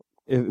wall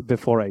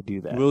before I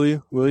do that. Will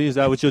you? Is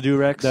that what you'll do,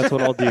 Rex? That's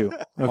what I'll do.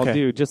 I'll Okay.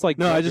 do just like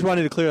No, I just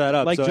wanted to clear that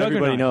up like so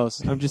everybody Juggernaut.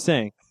 knows. I'm just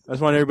saying, I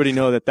just want everybody to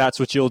know that that's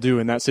what you'll do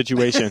in that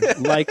situation.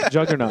 like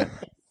Juggernaut.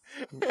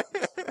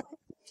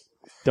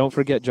 Don't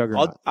forget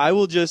Juggernaut. I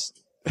will just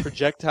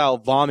projectile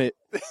vomit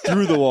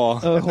through the wall.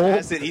 A hole.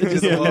 Acid eat through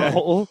the Yeah, wall. a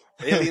hole.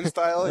 Alien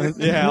style.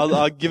 Yeah,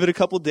 I'll give it a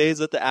couple days,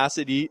 let the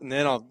acid eat, and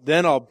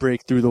then I'll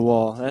break through the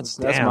wall. That's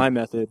Damn. my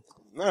method.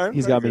 All right,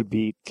 He's very got me good.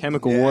 beat.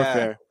 Chemical Yeah.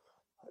 warfare.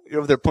 You're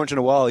over there punching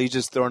a wall. He's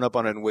just throwing up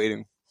on it and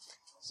waiting.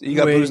 So you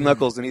got Waiting. bruised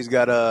knuckles, and he's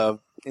got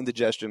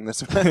indigestion. That's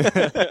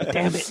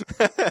Damn it.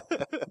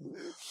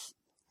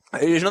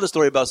 Here's another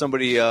story about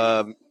somebody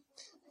kind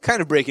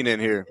of breaking in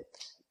here.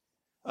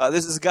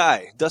 This is a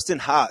guy, Dustin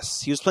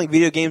Haas. He was playing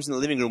video games in the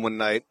living room one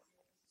night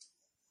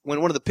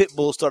when one of the pit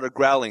bulls started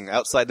growling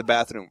outside the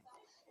bathroom.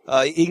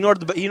 He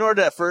ignored it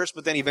at first,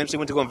 but then he eventually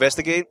went to go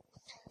investigate.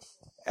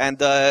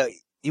 And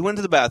he went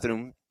to the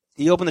bathroom.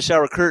 He opened the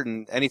shower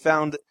curtain, and he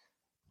found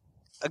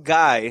a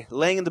guy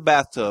laying in the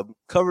bathtub,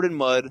 covered in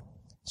mud,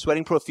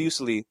 sweating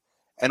profusely,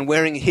 and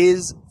wearing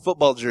his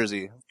football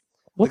jersey.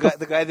 What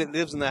The guy that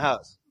lives in the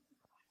house.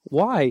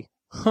 Why?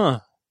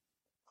 Huh.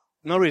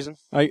 No reason.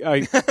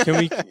 I can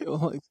we?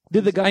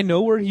 Did the guy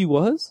know where he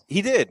was?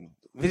 He did.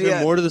 Is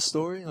there more to the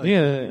story? Like,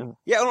 Yeah.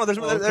 Yeah, oh no, there's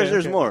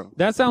okay. more.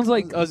 That sounds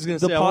like I was gonna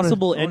the say, I wanna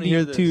possible hear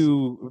ending this.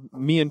 to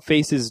me and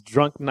Face's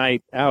drunk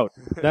night out.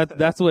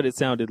 That's what it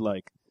sounded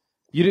like.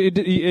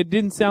 It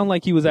didn't sound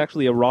like he was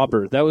actually a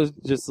robber. That was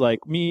just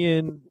like me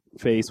and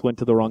Face went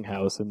to the wrong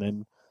house, and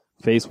then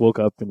Face woke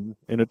up in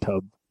a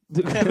tub.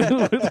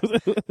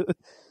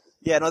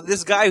 Yeah, no,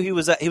 this guy he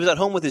was at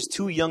home with his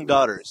two young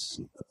daughters,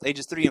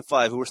 ages 3 and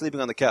 5, who were sleeping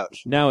on the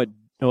couch. Now it.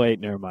 Oh wait,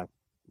 never mind.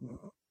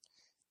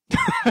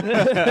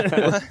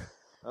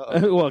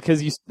 Uh-oh. Well,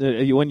 because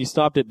when you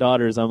stopped at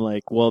daughters, I'm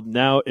like, well,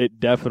 now it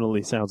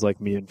definitely sounds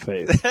like me and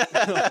Faith.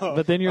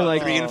 But then you're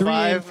like 3 and 3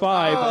 and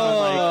 5, and I'm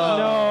like,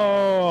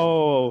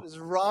 no, What is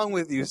wrong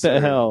with you, what sir?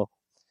 the hell?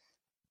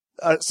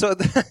 So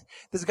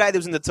this guy that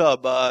was in the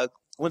tub,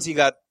 once he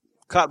got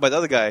caught by the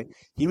other guy,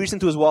 he reached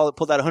into his wallet,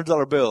 pulled out a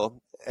 $100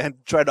 bill, and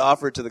tried to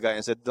offer it to the guy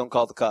and said, "Don't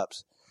call the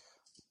cops."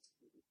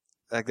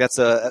 Like that's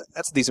a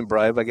decent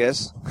bribe, I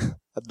guess.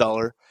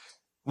 $1.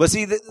 But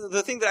see,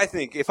 the thing that I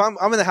think, if I'm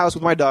in the house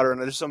with my daughter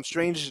and there's some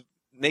strange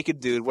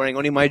naked dude wearing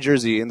only my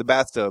jersey in the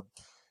bathtub,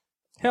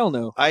 Hell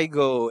no. I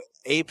go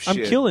ape shit.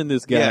 I'm killing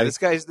this guy. Yeah, this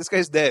guy's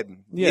dead.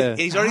 Yeah.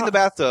 He's already in the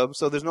bathtub,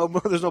 so there's no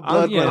blood yeah,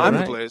 going all over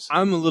right. the place.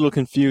 I'm a little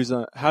confused.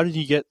 How did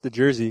he get the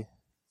jersey?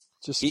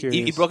 Just He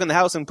curious. broke in the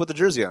house and put the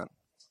jersey on.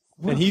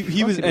 and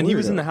he was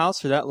in the house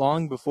for that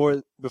long before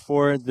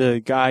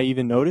the guy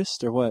even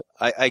noticed, or what?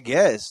 I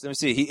guess. Let me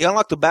see. He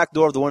unlocked the back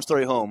door of the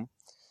one-story home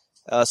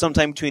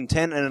sometime between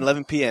 10 and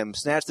 11 p.m.,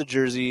 snatched the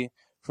jersey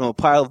from a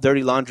pile of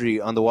dirty laundry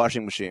on the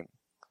washing machine.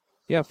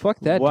 Yeah, fuck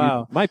that,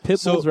 Wow. dude. My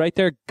pit bull's right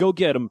there. Go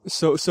get him.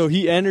 So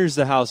he enters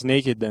the house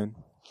naked then.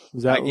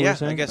 Is that what Yeah, we're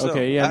saying? I guess so.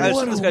 Okay, yeah. I What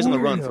assume a this guy's on the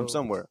run weirdo. from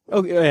somewhere.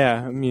 Okay,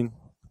 yeah. I mean,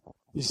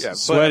 he's Yeah, but,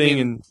 sweating I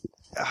mean,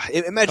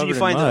 and Imagine you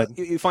Covered in find mud.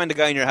 you find a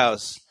guy in your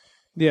house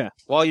Yeah.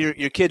 while your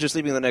kids are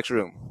sleeping in the next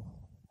room.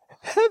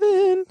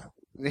 heaven.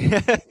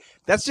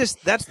 That's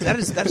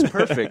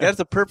perfect. That's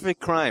the perfect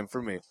crime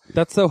for me.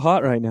 That's so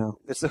hot right now.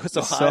 It's so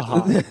So hot.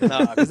 hot.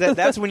 No, 'cause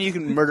that's when you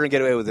can murder and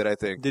get away with it, I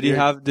think. Did he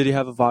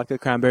have a vodka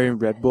cranberry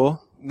and Red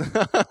Bull?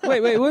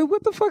 Wait,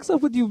 what the fuck's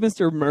up with you,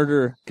 Mr.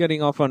 Murder,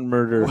 getting off on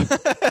murder?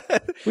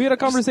 We had a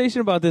conversation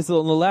about this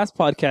on the last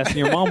podcast, and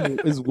your mom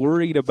is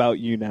worried about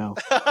you now.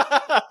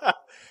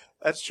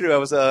 That's true. I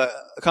was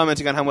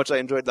commenting on how much I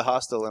enjoyed The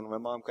Hostel, and my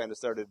mom kind of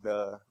started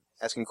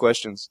asking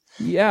questions.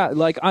 Yeah,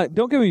 like,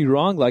 don't get me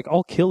wrong, like,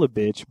 I'll kill a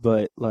bitch,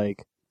 but,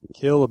 like,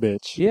 Kill a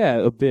bitch. yeah,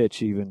 a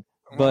bitch even.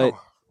 But, Wow.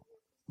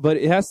 but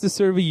it has to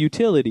serve a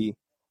utility.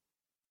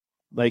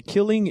 Like,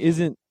 killing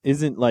isn't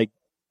like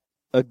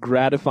a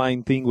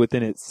gratifying thing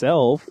within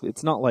itself.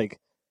 It's not like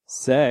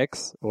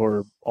sex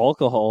or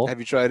alcohol. Have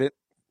you tried it?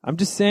 I'm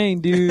just saying,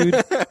 dude.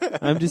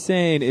 I'm just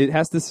saying it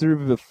has to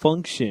serve a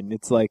function.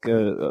 It's like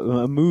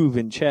a move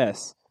in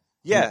chess.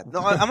 Yeah.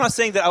 No, I'm not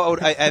saying that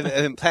I've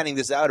been planning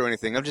this out or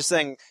anything. I'm just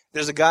saying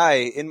there's a guy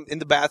in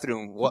the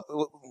bathroom.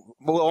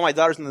 While my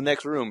daughter's in the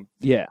next room.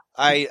 Yeah.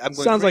 I'm going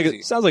Sounds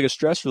crazy. like a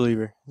stress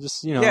reliever.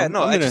 Just Yeah,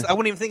 no, I'm gonna- I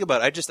wouldn't even think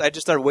about it. I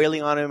just start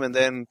wailing on him, and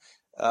then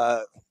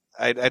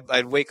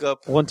I'd wake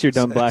up Once you're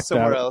done blacked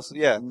somewhere out. else.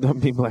 Yeah, Don't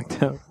be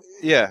blacked out.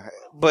 yeah.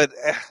 But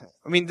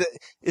I mean,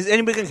 is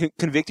anybody going to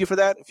convict you for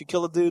that if you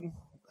kill a dude?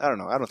 I don't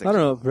know. I don't think. I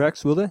don't know,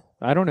 Rex. Will they?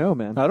 I don't know,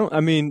 man. I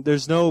mean,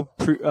 there's no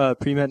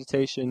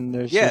premeditation.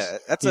 There's Yeah,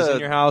 just, that's he's in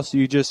your house.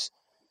 You just,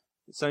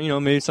 so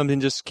maybe something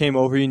just came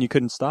over you and you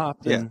couldn't stop.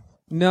 Then,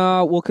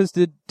 No, well, because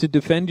to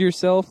defend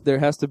yourself, there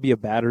has to be a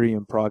battery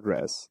in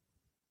progress.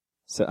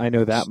 So I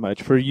know that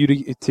much. For you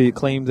to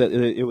claim that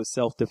it was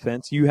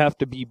self-defense, you have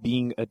to be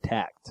being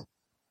attacked.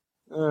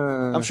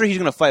 I'm sure he's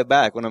going to fight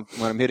back when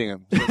I'm hitting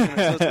him. So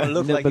it's gonna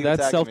look No, like but he that's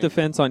attacked me.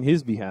 self-defense on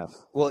his behalf.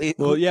 Well,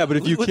 yeah, but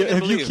if you who's he gonna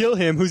believe? kill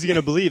him, who's he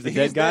gonna believe? The He's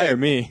dead guy dead. or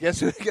me?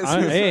 Guess who's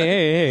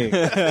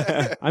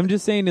Hey. I'm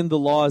just saying, in the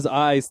law's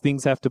eyes,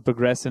 things have to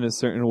progress in a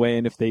certain way,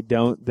 and if they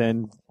don't,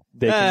 then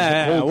they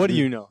can. Hold What do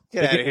you know?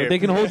 Get They out of can, here. they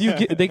can hold you.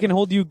 They can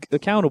hold you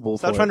accountable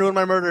Stop for trying to it. ruin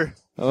my murder.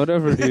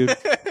 Whatever, dude.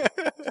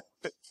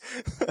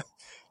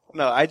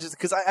 No, I just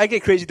because I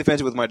get crazy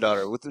defensive with my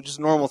daughter with just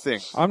normal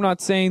things. I'm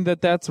not saying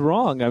that that's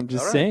wrong. I'm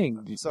just All right.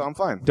 saying So I'm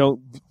fine.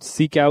 don't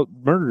seek out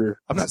murder.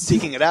 I'm not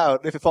seeking it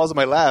out. If it falls in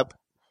my lap,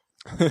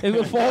 If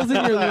it falls in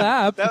your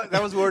lap,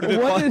 that was word.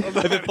 What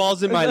If it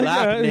falls in my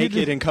lap Yeah,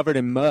 naked and covered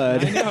in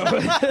mud.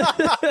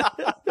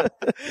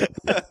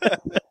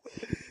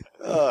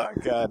 Oh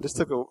God, this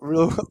took a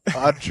real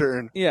odd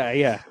turn. yeah.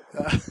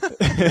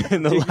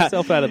 in the Take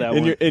yourself out of that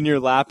one. in your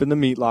lap in the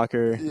meat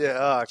locker. Yeah.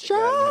 Oh,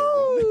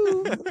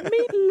 God.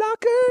 Meat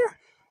locker.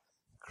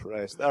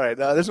 Christ. All right.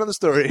 There's another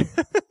story.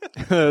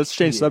 Let's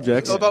change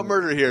subjects. It's about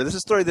murder here. This is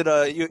a story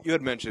that you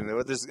had mentioned.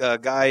 Where this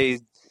guy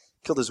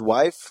killed his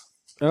wife.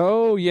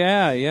 Oh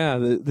yeah.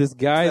 This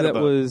guy What's that that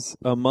about? was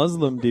a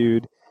Muslim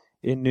dude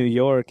in New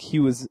York. He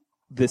was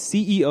the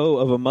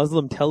CEO of a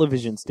Muslim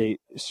television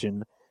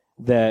station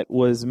that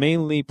was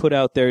mainly put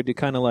out there to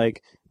kind of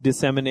like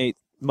disseminate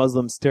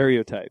Muslim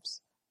stereotypes.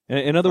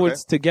 In other Okay.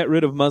 words, to get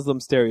rid of Muslim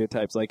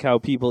stereotypes, like how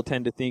people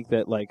tend to think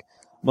that like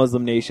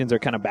Muslim nations are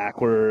kind of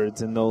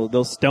backwards and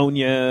they'll stone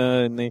you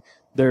and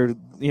they're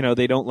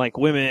they don't like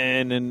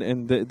women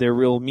and they're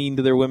real mean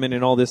to their women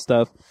and all this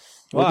stuff.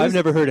 Well, I've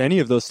never heard any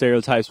of those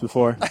stereotypes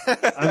before.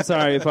 I'm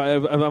sorry if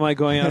am I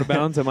going out of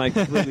bounds? Am I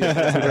completely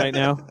offensive right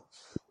now?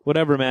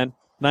 Whatever, man.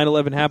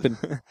 9/11 happened.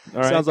 All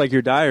right. Sounds like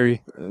your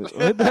diary.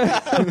 What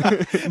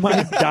the-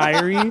 my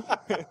diary.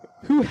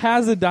 Who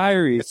has a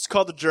diary? It's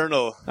called the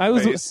Journal. I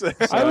was Face.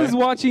 I was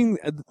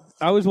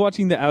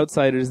watching The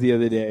Outsiders the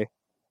other day,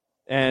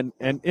 and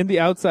in The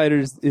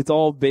Outsiders, it's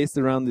all based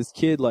around this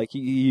kid. Like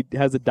he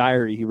has a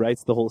diary. He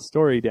writes the whole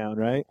story down.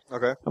 Right.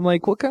 Okay. I'm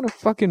like, what kind of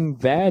fucking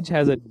vag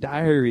has a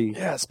diary?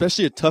 Yeah,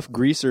 especially a tough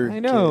greaser. I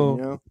know.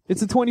 Kid,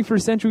 It's the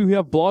 21st century. We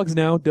have blogs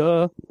now.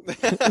 Duh.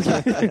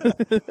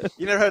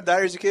 You never had a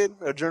diary as a kid?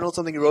 A journal,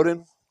 something you wrote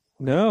in?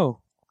 No.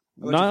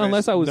 What'd you Not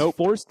unless I was Nope.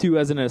 forced to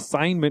as an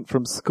assignment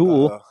from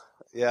school.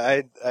 Yeah,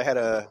 I had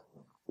a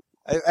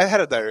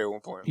diary at one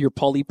point. Your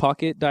Polly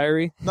Pocket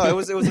diary. No, it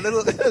was a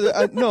little.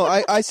 No,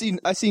 I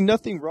see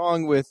nothing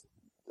wrong with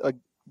a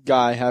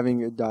guy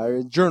having a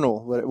diary,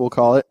 journal, what we'll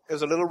call it. It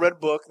was a little red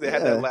book. They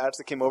had Yeah. that latch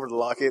that came over to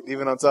lock it,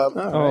 even on top.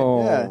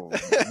 Oh.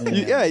 Yeah. man.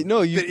 Yeah,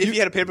 no, If you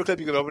had a paperclip,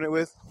 you could open it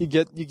with. you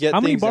get How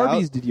many things out.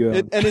 Barbies did you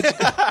have? And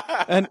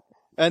it's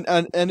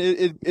and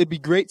it'd be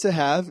great to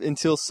have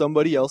until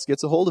somebody else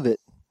gets a hold of it.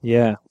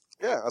 Yeah.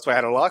 Yeah, that's why I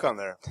had a lock on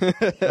there.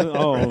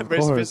 Oh, of Very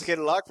course.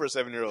 sophisticated lock for a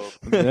 7-year-old,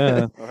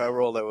 Yeah. or however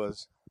old I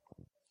was.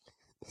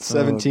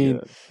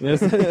 17. Oh,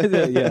 yes.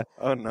 Yeah.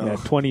 Oh no. Yeah.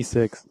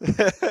 26.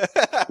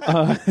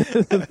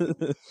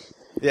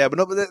 Yeah, but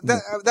no, but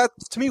that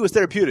to me was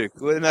therapeutic.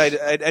 And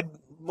I'd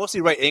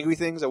mostly write angry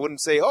things. I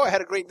wouldn't say, "Oh, I had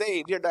a great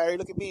day, dear diary.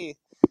 Look at me."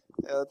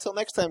 Till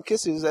next time,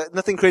 kisses.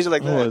 Nothing crazy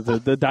like Oh,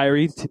 that. the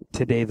diary.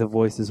 Today the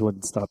voices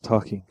wouldn't stop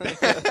talking.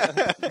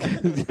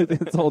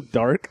 It's all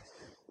dark.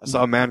 I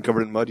saw a man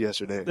covered in mud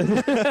yesterday. I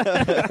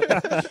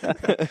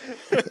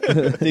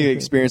think I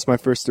experienced my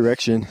first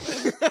erection.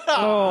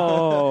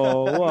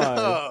 Oh, why?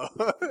 Oh.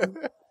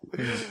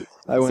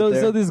 I went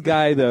there. So this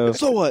guy though,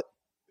 So what?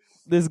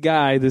 this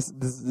guy, this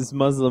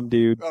Muslim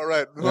dude. All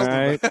right. All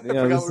right. I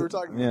forgot what we were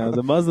talking about. Yeah,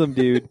 the Muslim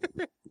dude.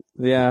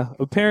 Yeah,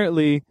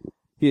 apparently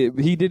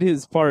he did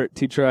his part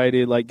to try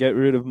to like get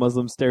rid of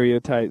Muslim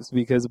stereotypes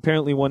because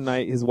apparently one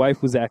night his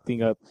wife was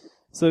acting up,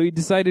 so he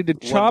decided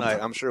to One night.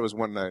 I'm sure it was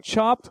one night.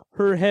 chop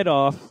her head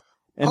off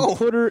and Oh.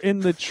 put her in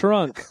the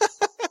trunk.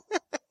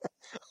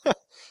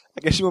 I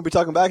guess you won't be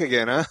talking back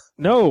again, huh?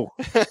 No,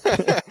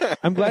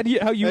 I'm glad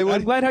Hey, what-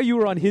 I'm glad how you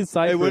were on his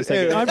side Hey, for a what-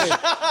 second. hey,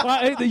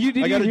 I'm, hey. you,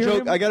 did I got you a hear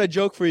joke. him? I got a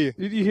joke for you.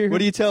 Did you hear him? What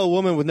do you tell a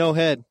woman with no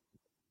head?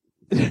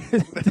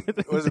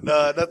 Was it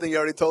nothing you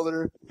already told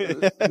her?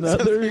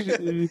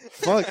 Another.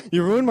 Fuck,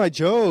 you ruined my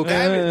joke.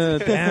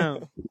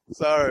 Damn.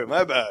 Sorry,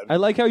 my bad. I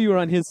like how you were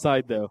on his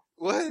side though.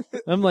 What?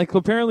 I'm like,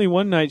 apparently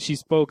one night she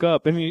spoke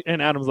up, and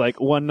Adam's like,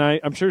 one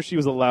night, I'm sure she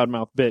was a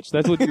loudmouth bitch.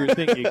 That's what you were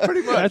thinking.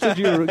 Pretty much. That's what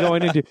you were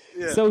going into.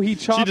 Yeah. So he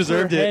chopped her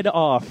deserved it. head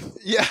off.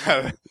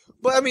 Yeah.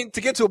 But, I mean,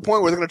 to get to a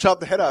point where they're going to chop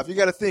the head off, you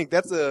got to think.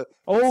 That's a...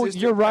 Oh,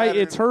 consistent you're right.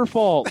 pattern. It's her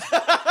fault.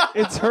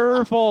 It's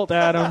her fault,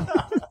 Adam.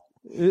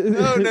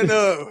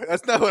 No.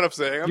 That's not what I'm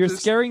saying. I'm You're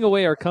just... scaring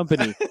away our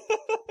company,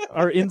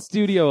 our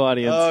in-studio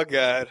audience. Oh,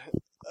 God.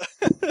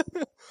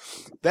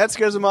 That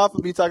scares them off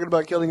of me talking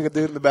about killing a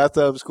dude in the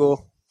bathtub. It's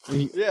cool.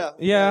 Yeah,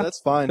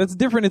 that's fine. That's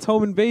different. It's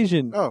home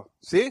invasion. Oh,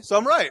 see? So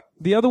I'm right.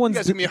 The other You one's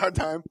guys give me a hard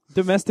time.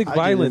 domestic I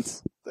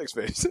violence. Thanks,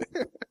 face.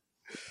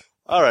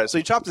 All right, so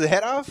you chopped his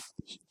head off?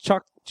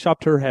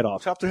 Chopped her head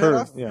off. Chopped her head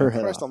off? Yeah. Her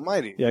head Christ off.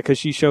 almighty. Yeah, because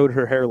she showed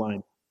her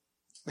hairline.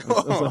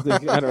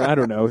 Something. I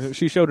don't know.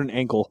 She showed an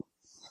ankle.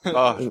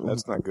 Oh,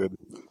 that's not good.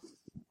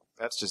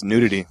 That's just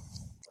nudity.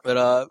 But,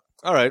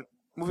 all right.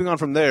 Moving on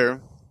from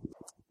there.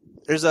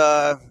 There's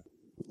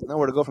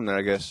nowhere to go from there,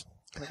 I guess.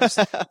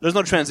 There's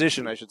no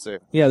transition, I should say.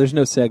 Yeah, there's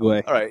no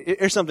segue. All right.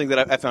 Here's something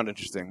that I found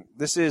interesting.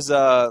 This is,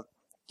 are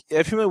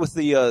you familiar with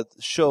the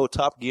show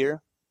Top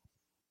Gear?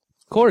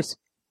 Of course.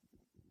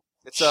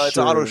 It's an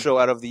Sure. auto show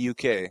out of the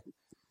UK.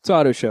 It's an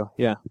auto show.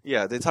 Yeah.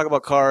 Yeah, they talk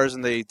about cars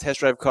and they test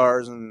drive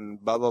cars and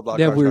blah blah blah.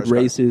 They have cars, weird cars,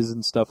 cars. races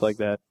and stuff like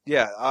that.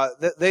 Yeah,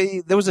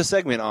 there was a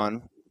segment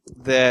on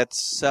that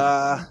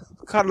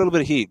caught a little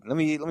bit of heat. Let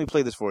me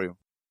play this for you.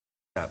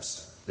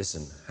 Chaps,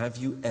 listen, have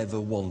you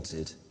ever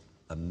wanted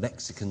a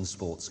Mexican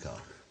sports car?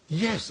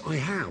 Yes, I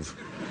have.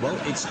 Well,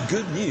 it's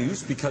good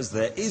news because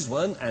there is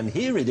one, and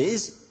here it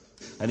is,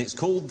 and it's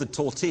called the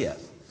Tortilla.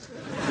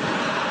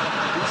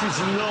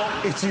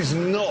 It is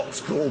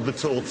not called the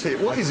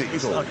Tortilla. What is it I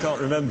called? can't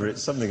remember.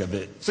 It's something a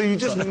bit. So you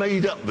just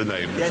made up the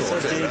name? Yes, I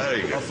Tortilla. There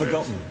you did. go. I've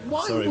forgotten.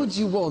 Why Sorry. would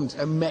you want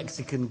a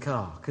Mexican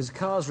car? Because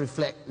cars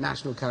reflect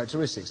national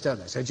characteristics, don't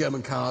they? So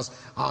German cars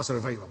are sort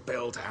of very well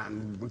built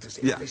and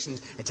Yeah.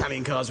 efficient.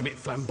 Italian cars are a bit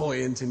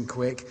flamboyant and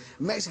quick.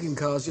 Mexican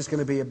cars just going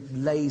to be a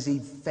lazy,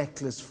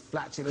 feckless,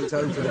 flatulent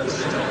opener.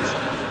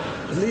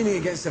 Leaning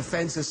against a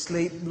fence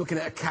asleep, looking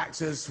at a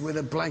cactus with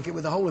a blanket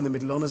with a hole in the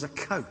middle on as a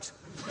coat.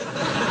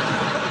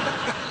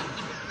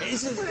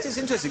 It's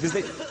interesting because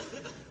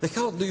they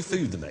can't do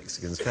food, the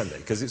Mexicans, can they?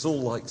 Because it's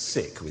all like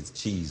sick with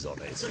cheese on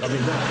it. I mean,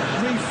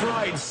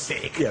 Refried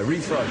sick. yeah,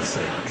 refried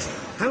sick.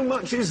 How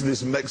much is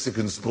this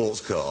Mexican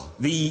sports car?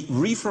 The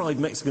refried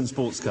Mexican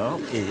sports car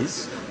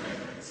is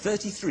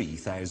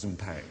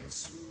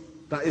 £33,000.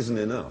 That isn't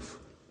enough.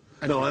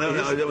 No, I know,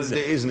 it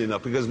isn't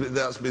enough because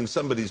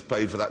somebody's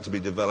paid for that to be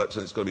developed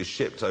and it's got to be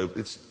shipped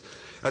over.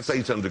 That's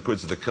 800 quid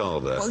to the car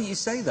there. Well, you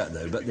say that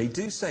though, but they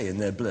do say in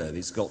their blurb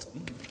it's got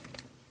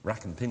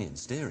rack and pinion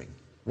steering.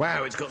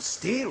 Wow, it's got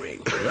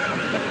steering.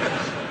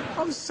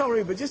 I'm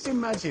sorry, but just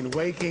imagine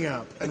waking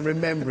up and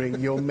remembering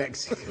you're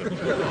Mexican. It'd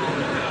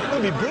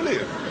be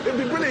brilliant. It'd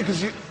be brilliant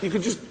because you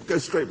could just go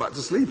straight back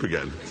to sleep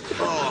again.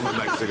 Oh, I'm a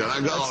Mexican. I'm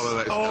a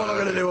Mexican. All I'm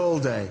going to do all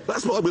day.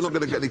 That's why we're not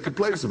going to get any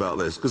complaints about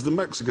this, because the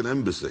Mexican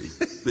embassy,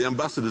 the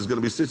ambassador's going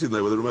to be sitting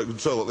there with a remote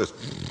control like this.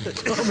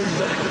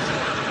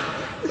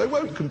 They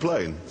won't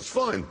complain. It's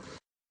fine.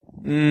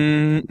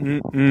 You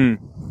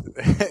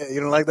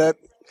don't like that?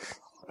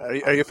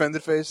 Are you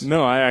offended, Face?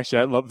 No, I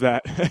love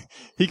that.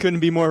 He couldn't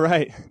be more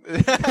right.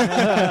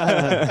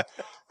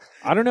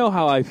 I don't know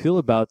how I feel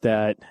about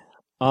that.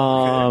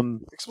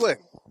 Explain.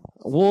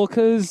 Well,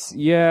 because,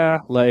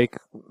 like,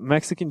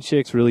 Mexican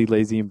chicks really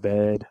lazy in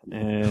bed.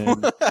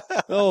 And,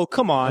 Oh,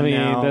 come on I mean,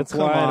 now. that's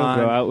Come why I on.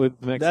 don't go out with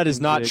Mexican That is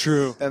not chicks.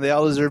 true. And they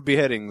all deserve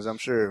beheadings, I'm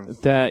sure.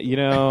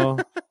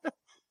 That,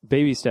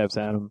 baby steps,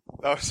 Adam.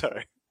 Oh,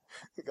 sorry.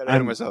 I got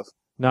ahead of myself.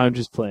 No, I'm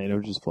just playing.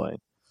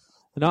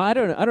 No, I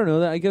don't know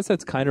that. I guess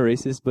that's kind of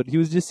racist, but he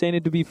was just saying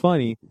it to be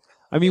funny.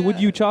 I mean, would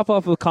you chop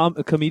off a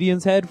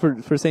comedian's head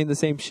for saying the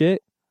same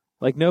shit?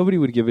 Like, nobody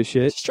would give a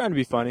shit. Just trying to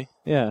be funny.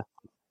 Yeah.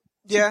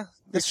 Yeah,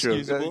 that's true.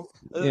 Excusable.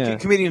 Yeah.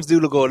 Comedians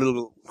do go a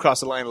little across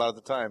the line a lot of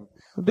the time.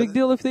 A big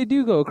deal if they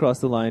do go across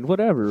the line.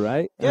 Whatever,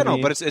 right? Yeah, I no,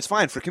 mean, but it's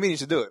fine for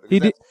comedians to do it. He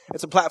did-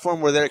 It's a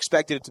platform where they're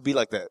expected to be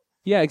like that.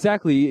 yeah,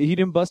 exactly. He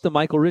didn't bust a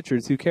Michael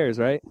Richards. Who cares,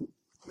 right?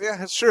 Yeah,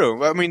 that's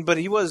true. I mean, but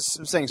he was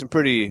saying some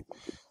pretty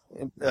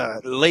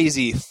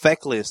lazy,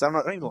 feckless. I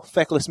don't even know what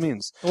feckless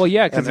means. Well,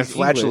 yeah, because And it's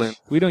flatulent.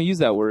 English. We don't use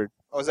that word.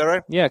 Oh, is that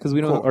right? Yeah, because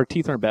we don't. Cool. Our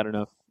teeth aren't bad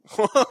enough.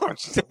 Oh,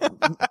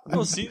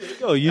 see, there you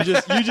go. You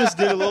just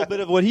did a little bit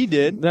of what he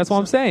did. That's what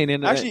I'm saying.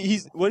 And Actually,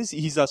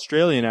 he's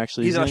Australian.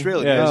 Actually, He's isn't he?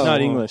 Australian, Yeah, yes. he's not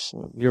Oh, English.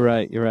 You're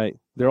right.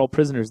 They're all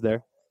prisoners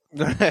there.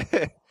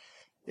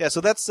 Yeah,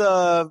 so that's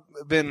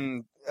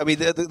been. I mean,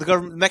 the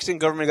government, Mexican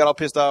government got all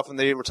pissed off, and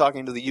they were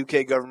talking to the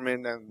UK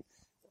government and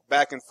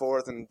back and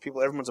forth, and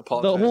everyone's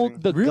apologizing.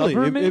 The Really,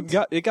 government.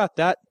 it got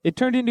that. It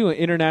turned into an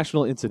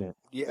international incident.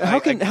 Yeah, How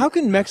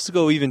can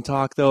Mexico even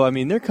talk though? I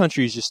mean, their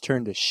country's just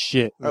turned to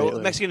shit.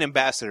 lately. Mexican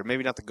ambassador,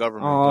 maybe not the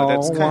government, Oh, but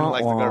that's kind of wah,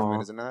 like the wah.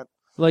 government, is it not?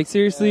 Like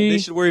seriously. They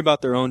should worry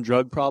about their own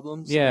drug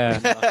problems. Yeah.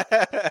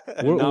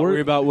 and not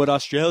worry about what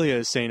Australia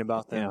is saying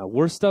about them. Yeah.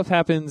 Worse stuff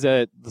happens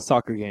at the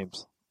soccer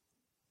games.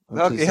 I'm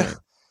just Okay. saying.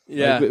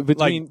 Yeah, Like,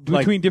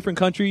 between different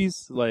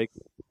countries, like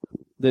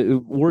the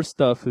worst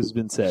stuff has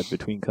been said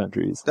between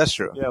countries. That's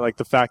true. yeah, like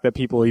the fact that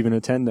people even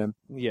attend them.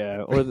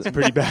 Yeah, or It's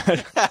pretty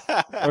bad.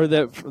 or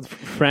that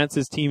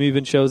France's team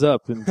even shows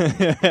up, and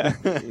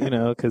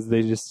because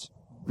they just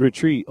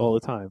retreat all the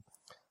time.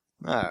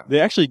 Ah. They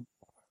actually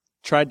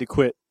tried to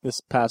quit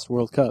this past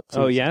World Cup.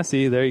 too. Oh yeah,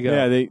 see, there you go.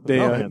 Yeah,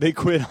 man. they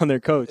quit on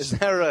their coach. Is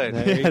that right?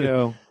 There you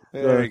go.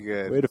 Very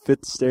good. Way to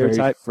fit the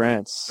stereotype,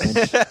 France.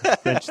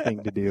 French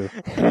thing to do.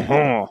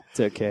 It's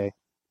okay.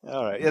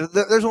 All right. Yeah,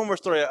 there's one more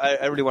story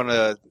I really want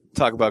to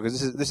talk about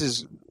because this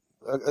is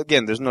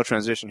again, there's no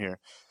transition here.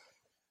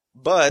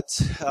 But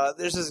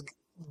there's this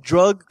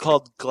drug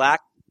called Glaxo.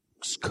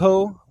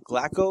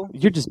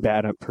 You're just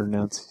bad at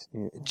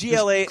pronouncing.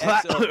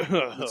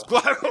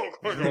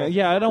 GLAXO.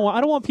 Yeah, I don't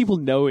want people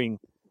knowing.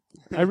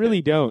 I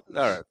really don't.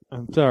 All right.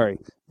 I'm sorry.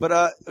 But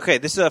okay,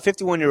 this is a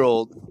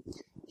 51-year-old.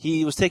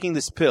 He was taking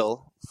this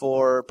pill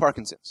for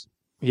Parkinson's.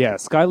 Yeah,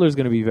 Skylar's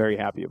going to be very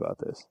happy about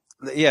this.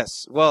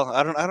 Yes. Well,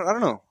 I don't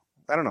know.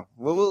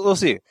 We'll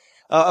see.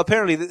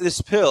 Apparently,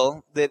 this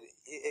pill that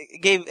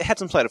it had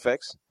some side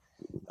effects.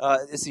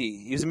 Let's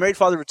see. He was a married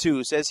father of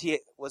two. Says he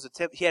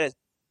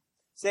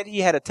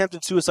had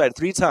attempted suicide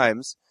 3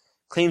 times.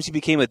 Claims he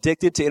became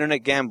addicted to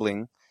internet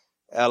gambling.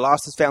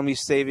 lost his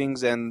family's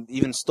savings, and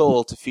even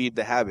stole to feed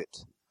the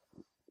habit.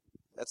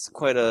 That's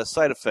quite a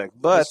side effect,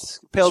 but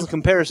pales in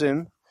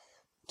comparison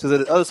to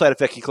the other side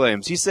effect he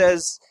claims. He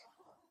says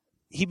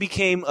he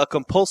became a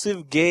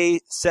compulsive gay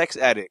sex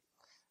addict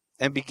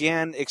and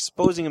began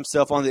exposing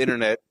himself on the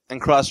internet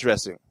and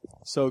cross-dressing.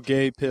 So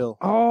gay pill.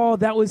 Oh,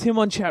 that was him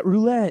on Chat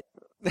Roulette.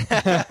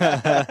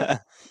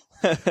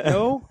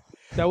 No?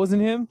 That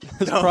wasn't him?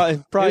 It's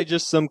probably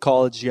just some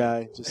college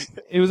guy. Just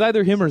It was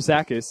either him or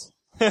Zakis.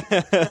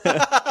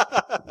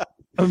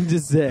 I'm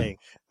just saying.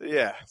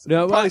 Yeah,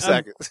 No, probably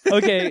I'm- second.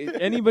 Okay,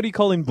 anybody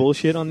calling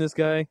bullshit on this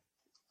guy?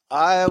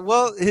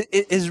 Well,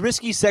 his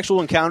risky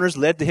sexual encounters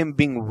led to him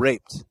being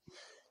raped.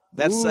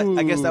 That's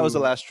I guess that was the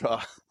last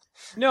straw.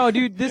 No,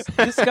 dude, this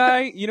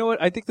guy, you know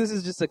what? I think this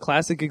is just a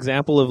classic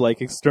example of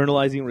like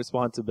externalizing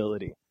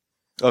responsibility.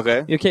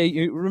 Okay. Okay,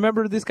 you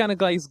remember this kind of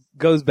guy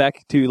goes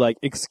back to like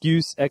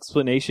excuse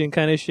explanation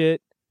kind of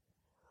shit.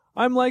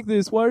 I'm like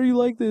this. Why are you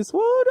like this?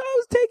 Well, I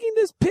was taking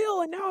this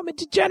pill and now I'm a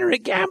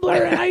degenerate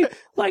gambler and I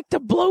like to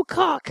blow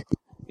cock.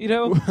 You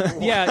know?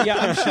 yeah,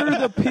 I'm sure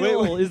the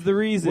pill is the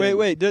reason.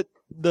 wait.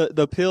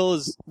 The pill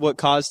is what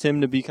caused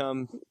him to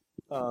become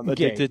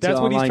addicted That's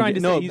to what he's online. trying to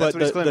say. No, He's- but That's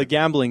what he's the claiming.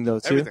 gambling though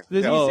too. Everything.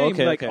 He's Yeah. saying,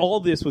 okay, like okay. all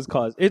this was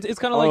caused. It's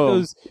kind of like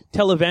those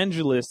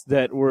televangelists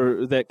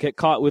that get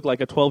caught with like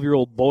a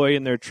 12-year-old boy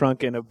in their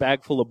trunk and a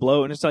bag full of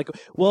blow, and it's like,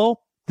 well,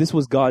 this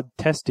was God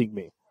testing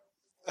me.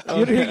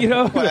 You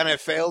know? And I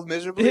failed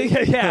miserably.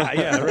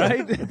 yeah,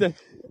 right.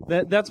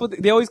 That's what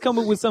they always come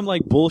up with, some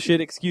like bullshit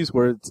excuse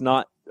where it's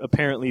not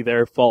apparently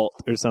their fault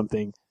or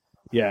something.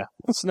 Yeah,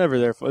 It's never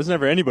their fault. It's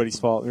never anybody's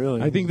fault,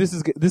 really. I think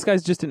this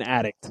guy's just an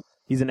addict.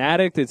 He's an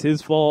addict. It's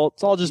his fault.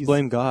 it's all just He's-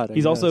 blame God. I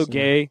He's also guess,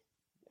 yeah. gay,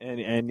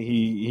 and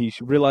he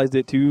realized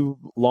it too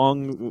far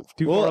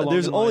Well, along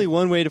there's in only life.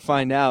 one way to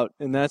find out,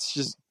 and that's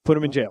just Put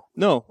him in jail.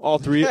 no, all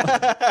three.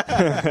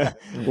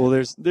 Well,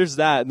 there's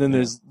that, and then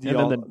there's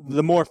And then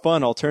the more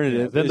fun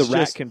alternative. Then the is rat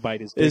just- can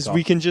bite his dick is off.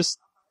 we can just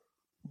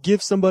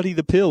give somebody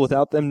the pill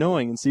without them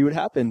knowing and see what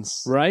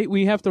happens. Right?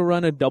 We have to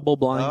run a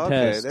double-blind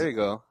Okay, test. there you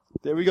go.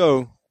 There we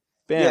go.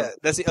 Bam. Yeah,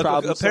 that's the,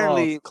 Problem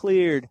apparently. solved.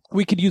 Cleared.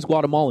 We could use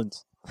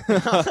Guatemalans.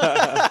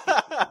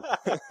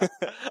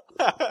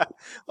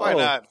 Why Oh.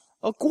 not?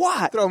 Oh,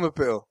 what? Throw him a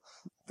pill.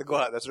 The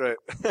guat, that's right.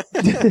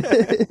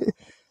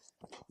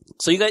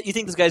 So you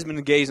think this guy's been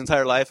gay his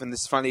entire life, and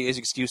this is finally his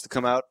excuse to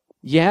come out,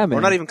 Yeah, man.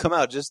 or not even come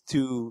out, just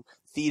to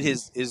feed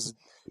his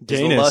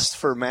Gayness. lust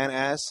for man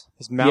ass?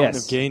 His mountain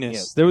Yes, of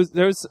gayness. yes.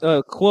 There's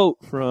a quote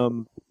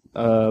from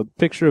a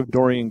picture of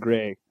Dorian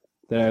Gray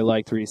that I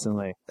liked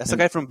recently. That's the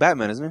guy from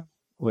Batman, isn't it?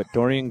 What,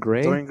 Dorian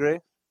Gray? Dorian Gray.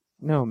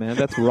 No, man,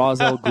 that's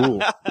Ra's al Ghul.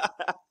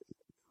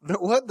 No,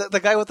 what? The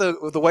guy with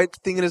the white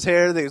thing in his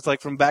hair that was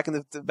like from back in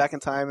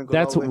time. And goes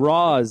That's all the way-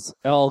 Ra's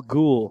al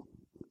Ghul.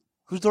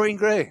 Who's Dorian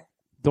Gray?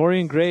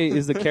 Dorian Gray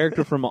is the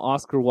character from an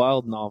Oscar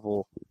Wilde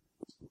novel.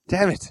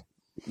 Damn it!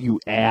 You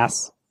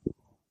ass.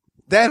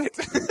 Damn it!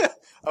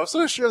 I was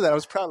so sure of that. I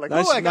was proud. Like,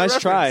 Nice, oh, I got nice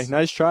try. reference.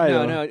 Nice try. No,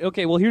 though. no.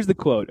 Okay, well, here's the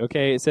quote.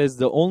 Okay, it says,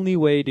 "The only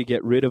way to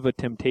get rid of a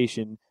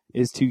temptation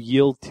is to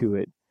yield to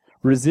it.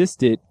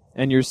 Resist it,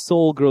 and your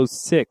soul grows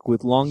sick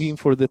with longing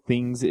for the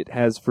things it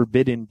has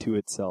forbidden to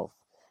itself.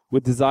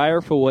 With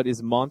desire for what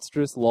is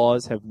monstrous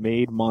laws have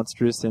made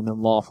monstrous and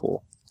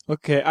unlawful."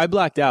 Okay, I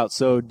blacked out,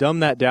 so dumb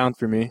that down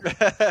for me.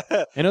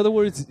 In other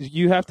words,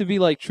 you have to be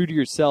like true to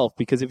yourself,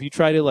 because if you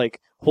try to like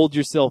hold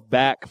yourself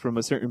back from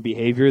a certain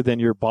behavior, then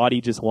your body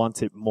just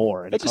wants it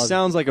more. And That just causes-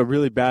 sounds like a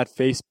really bad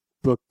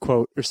Facebook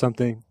quote or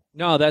something.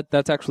 No,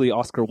 that's actually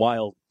Oscar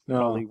Wilde, No.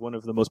 probably one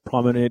of the most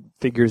prominent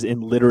figures in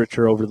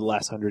literature over the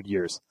last 100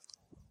 years.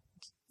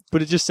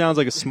 But it just sounds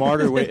like a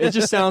smarter way. It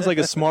just sounds like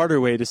a smarter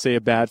way to say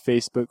a bad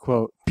Facebook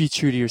quote. Be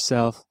true to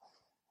yourself.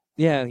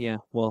 Yeah.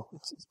 Well,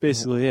 It's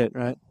basically it,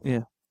 right?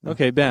 Yeah.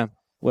 Okay, bam.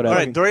 whatever. All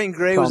right, Dorian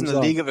Gray was in the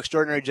Problem solved. League of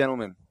Extraordinary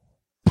Gentlemen.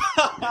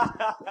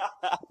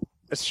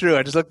 That's true.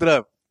 I just looked it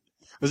up.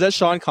 Was that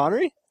Sean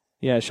Connery?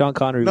 Yeah, Sean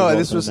Connery. No, was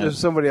this also was, in it that. was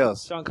somebody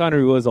else. Sean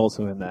Connery was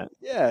also in that.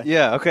 Yeah.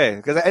 Yeah, okay.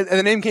 Because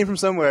the name came from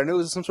somewhere. I knew it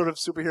was some sort of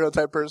superhero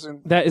type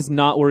person. That is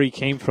not where he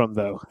came from,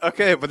 though.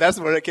 Okay, but that's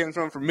where it came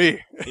from for me.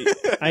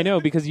 I know,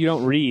 because you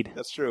don't read.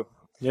 That's true.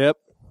 Yep.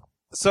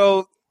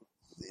 So,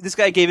 this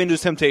guy gave in to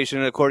his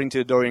temptation, according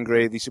to Dorian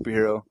Gray, the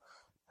superhero.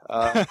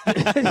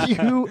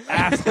 You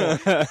asshole.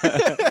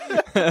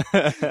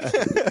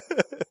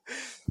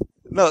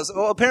 No, so,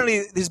 well,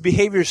 apparently his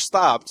behavior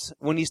stopped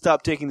when he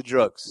stopped taking the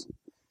drugs.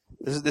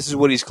 This is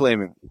what he's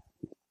claiming.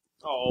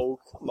 Oh,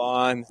 come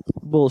on.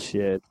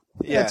 Bullshit.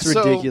 Yeah, That's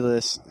so,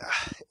 ridiculous.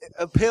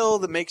 A pill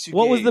that makes you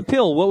What gay. was the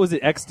pill? What was it?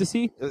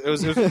 Ecstasy? It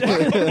was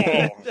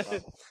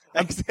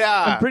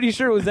yeah. I'm pretty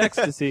sure it was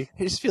ecstasy.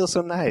 He just feels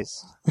so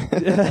nice.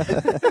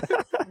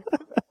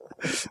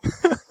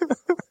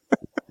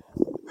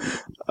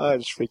 I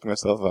just freaked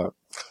myself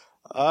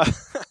out.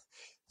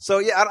 So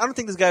yeah, I don't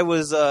think this guy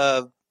was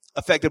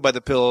affected by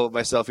the pill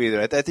myself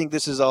either. I think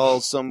this is all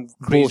some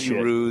crazy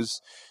Bullshit.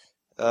 ruse.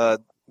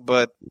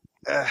 But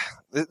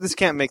this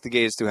can't make the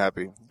gays too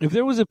happy. If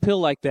there was a pill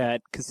like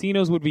that,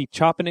 casinos would be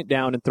chopping it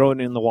down and throwing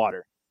it in the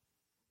water.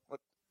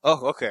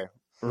 Oh, okay.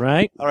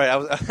 Right? All right, I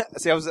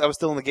was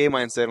still in the gay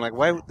mindset. I'm like,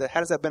 how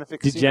does that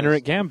benefit casinos?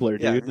 Degenerate gambler,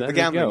 Yeah, dude. the There you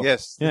gambling, go.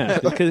 yes. Yeah,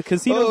 because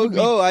casinos.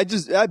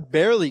 I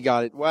barely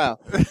got it. Wow.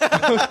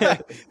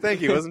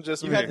 Thank you. It wasn't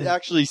just You me. had to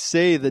actually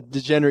say the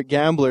degenerate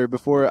gambler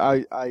before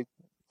I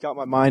got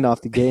my mind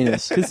off the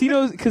gayness.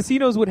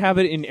 Casinos would have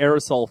it in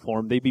aerosol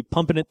form. They'd be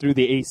pumping it through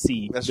the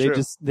AC. That's they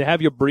true. they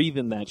have you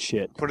breathing that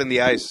shit. Put in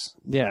the ice.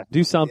 Yeah,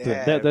 do something.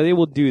 Yeah. They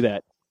will do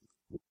that.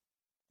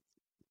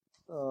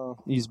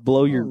 You just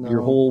blow your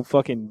no. whole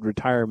fucking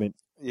retirement.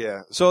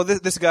 Yeah. So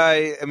this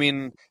guy, I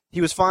mean,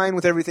 he was fine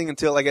with everything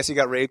until I guess he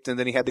got raped, and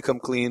then he had to come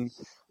clean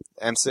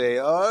and say,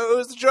 "Oh, it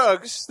was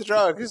the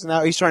drugs."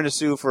 Now he's trying to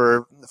sue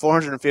for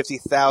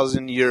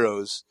 450,000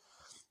 euros,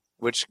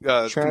 which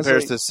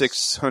compares to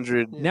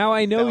 600. Now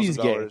I know he's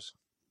gay.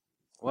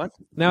 What?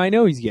 Now I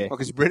know he's gay. Oh,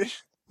 because he's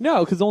British.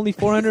 No, because only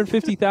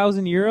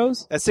 450,000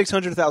 euros. That's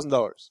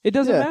 $600,000. It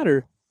doesn't Yeah.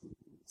 matter.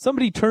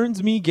 Somebody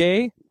turns me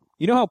gay.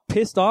 You know how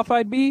pissed off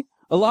I'd be?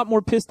 A lot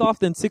more pissed off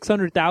than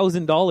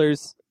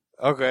 $600,000.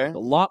 Okay. A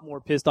lot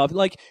more pissed off.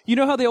 Like, you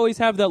know how they always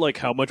have that, like,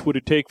 how much would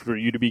it take for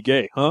you to be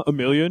gay? Huh? $1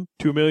 million?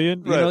 $2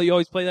 million? You Right. know, you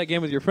always play that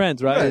game with your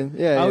friends, right? Right.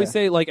 Yeah, I always yeah.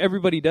 say, like,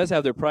 everybody does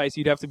have their price.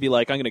 You'd have to be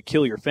like, I'm going to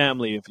kill your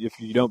family if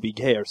you don't be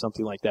gay or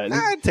something like that.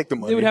 I'd take the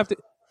money. They would have to.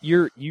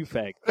 You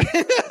fag.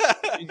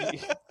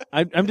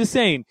 I'm just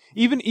saying,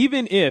 even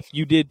if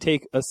you did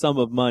take a sum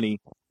of money,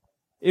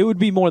 it would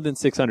be more than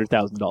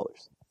 $600,000.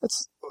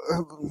 That's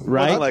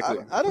Right? Likely.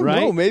 I don't Right?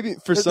 know. Maybe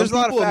for some There's a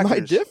lot of people it might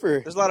factors.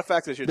 differ. There's a lot of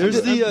factors here.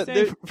 There's too. the- I'm just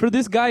saying, for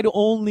this guy to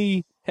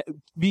only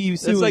be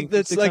suing, That's like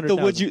the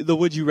 $600,000.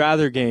 would you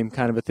rather game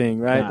kind of a thing,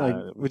 right? Nah.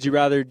 Like, would you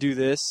rather do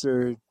this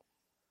or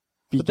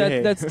be But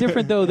gay? that's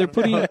different though. They're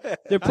putting you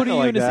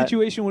like in a that.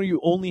 situation where you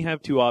only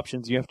have two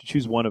options. You have to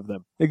choose one of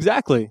them.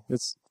 Exactly.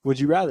 It's would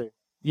you rather,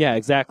 Yeah,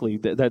 exactly.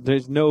 That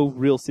there's no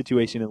real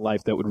situation in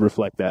life that would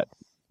reflect that.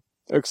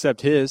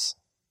 except his.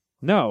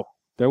 No,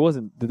 there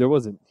wasn't.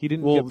 He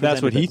didn't. Well, get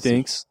that's what presented he that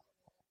thinks.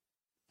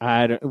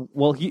 I don't,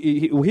 well,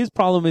 his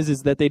problem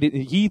is that they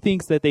didn't. He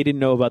thinks that they didn't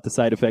know about the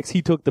side effects.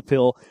 He took the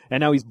pill, and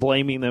now he's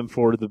blaming them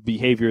for the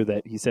behavior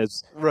that he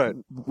says Right.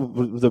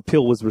 the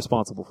pill was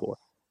responsible for.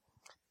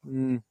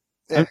 Mm.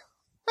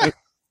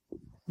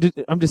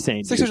 I'm just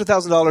saying. dude.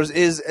 $600,000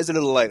 is a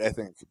little light, I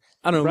think.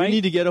 I don't know. Right? We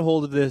need to get a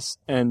hold of this,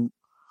 and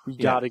we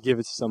Yeah. got to give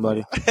it to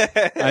somebody.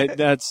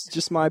 That's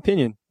just my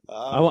opinion.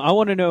 I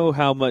want to know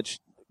how much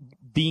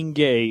being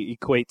gay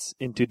equates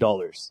into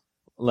dollars,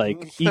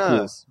 like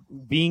equals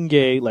being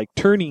gay, like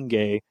turning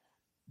gay,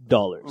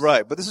 dollars.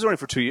 Right, but this is only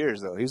for 2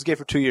 years, though. He was gay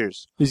for 2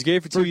 years. He's gay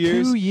for 2 For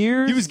years. 2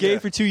 years. He was gay Yeah.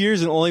 for 2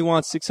 years and only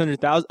wants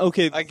 600,000.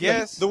 Okay, I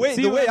guess. the way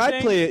See the what way I'm I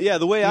saying? play it,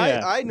 the way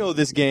Yeah. I know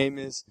this game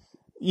is,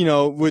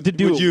 would to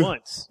do would it you,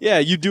 once. Yeah,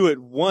 you do it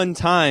one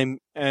time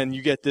and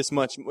you get this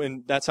much,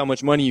 and that's how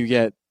much money you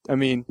get. I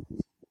mean,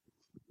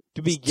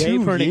 To be It's gay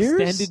 2 for an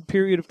years? extended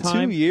period of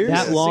time, 2 years,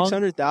 that long,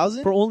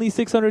 600,000. for only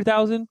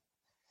 600,000.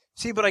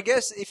 See, but I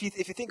guess if you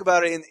think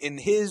about it in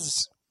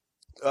his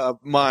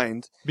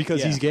mind, Because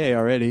Yeah. he's gay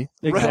already.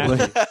 Exactly.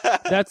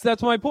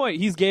 that's my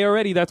point. He's gay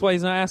already. That's why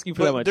he's not asking for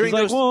But that much. during He's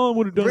like, those- well, I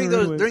would have done it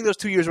anyway. during those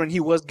 2 years when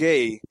he was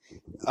gay,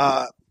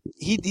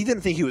 he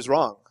didn't think he was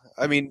wrong.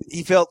 I mean,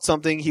 he felt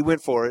something, he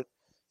went for it.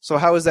 So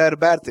how is that a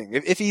bad thing?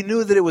 If he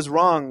knew that it was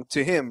wrong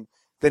to him,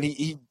 then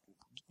he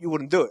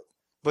wouldn't do it.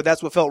 But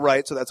that's what felt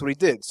right, so that's what he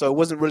did. So it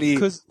wasn't really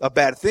 'Cause- a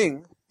bad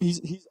thing.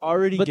 He's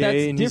already But gay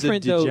that's and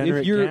different, he's a though.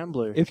 degenerate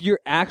gambler. If you're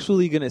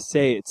actually going to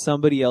say it's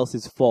somebody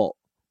else's fault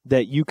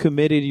that you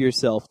committed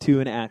yourself to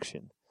an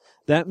action,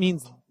 that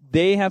means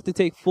they have to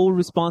take full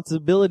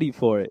responsibility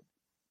for it.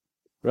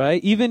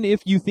 Right? Even if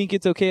you think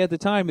it's okay at the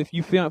time, if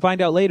you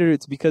find out later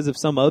it's because of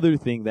some other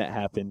thing that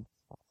happened,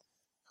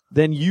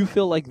 then you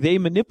feel like they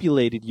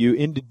manipulated you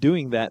into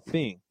doing that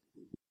thing.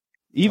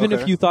 Even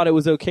if Okay. you thought it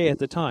was okay at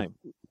the time.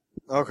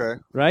 Okay.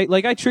 Right?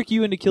 Like I trick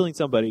you into killing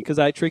somebody because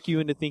I trick you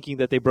into thinking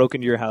that they broke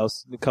into your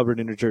house covered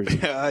in a jersey.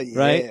 Yeah.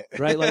 Right?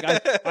 Right? Like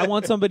I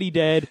want somebody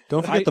dead.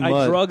 Don't forget the I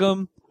mud. drug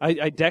them.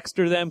 I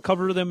Dexter them,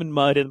 cover them in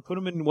mud, and put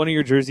them in one of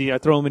your jersey. I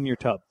throw them in your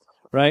tub.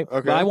 Right?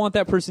 Okay. But I want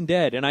that person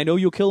dead, and I know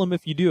you'll kill him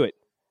if you do it.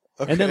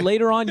 Okay. And then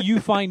later on, you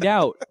find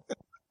out.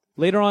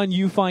 That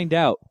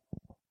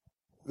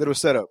it was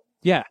set up.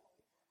 Yeah.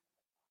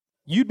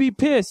 You'd be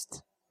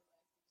pissed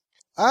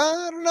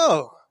I don't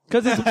know.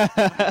 because it's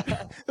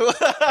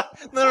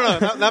no,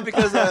 not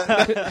because.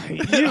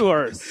 you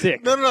are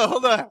sick. No,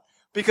 hold on.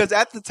 Because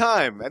at the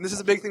time, and this is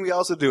a big thing we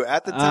also do.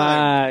 At the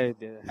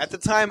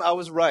time, I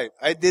was right.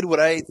 I did what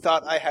I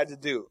thought I had to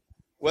do,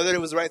 whether it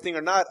was the right thing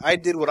or not. I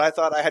did what I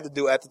thought I had to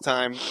do at the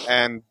time,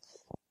 and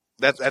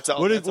that's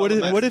all. What if that's all that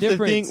matters. the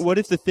difference. thing? What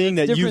if the thing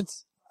that you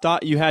difference.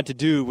 thought you had to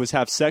do was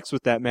have sex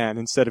with that man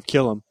instead of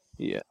kill him?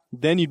 Yeah.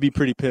 Then you'd be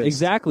pretty pissed.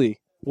 Exactly.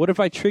 What if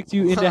I tricked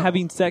you into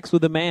having sex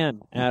with a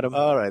man, Adam?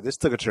 All right, this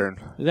took a turn.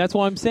 That's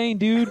what I'm saying,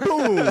 dude.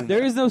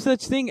 There is no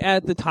such thing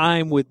at the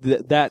time with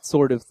that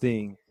sort of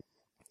thing.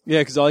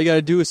 Yeah, because all you got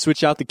to do is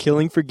switch out the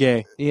killing for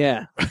gay.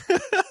 Yeah.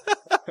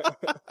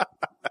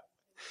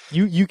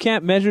 You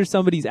can't measure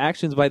somebody's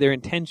actions by their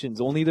intentions,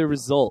 only their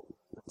result.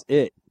 That's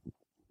it.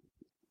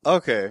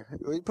 Okay,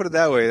 well, you put it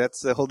that way.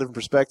 That's a whole different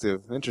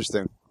perspective.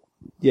 Interesting.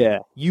 Yeah,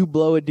 you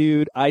blow a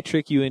dude, I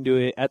trick you into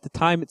it. At the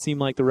time, it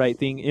seemed like the right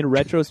thing. In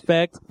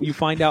retrospect, you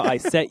find out I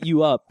set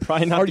you up.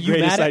 Probably not Are the you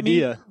greatest mad at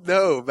me? idea.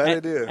 No, bad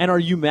idea. And are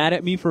you mad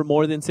at me for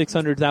more than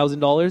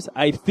 $600,000?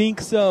 I think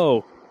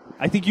so.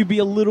 I think you'd be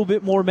a little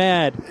bit more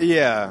mad.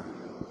 Yeah,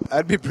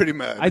 I'd be pretty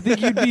mad. I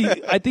think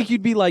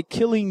you'd be like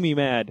killing me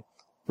mad,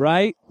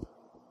 right?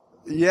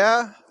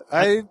 Yeah,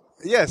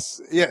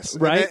 yes.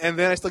 Right? And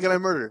then I still get my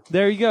murder.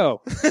 There you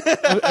go.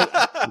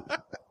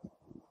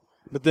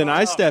 But then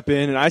I step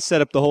in and I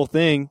set up the whole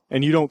thing,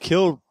 and you don't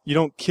kill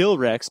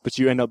Rex, but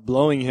you end up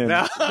blowing him.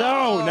 No.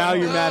 Now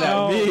you're mad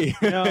at me.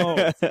 No,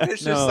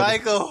 It's your no.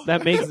 cycle.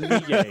 That makes me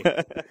gay.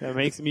 That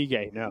makes me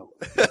gay. No.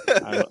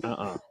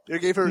 You're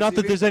gay for Not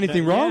that receiving? there's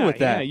anything wrong with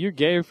that. Yeah, you're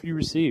gay if you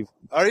receive.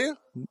 Are you?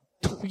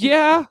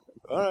 Yeah.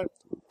 All right.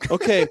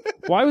 Okay.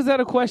 Why was that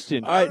a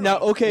question? All right.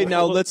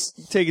 Now let's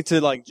take it to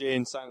like Jay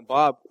and Silent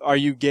Bob. Are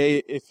you gay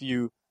if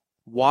you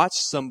watch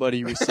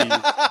somebody receive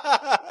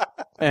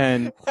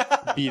and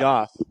beat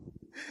off?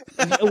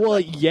 Well,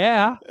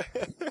 yeah.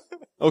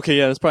 Okay,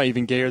 yeah, that's probably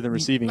even gayer than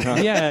receiving, huh?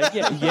 Yeah.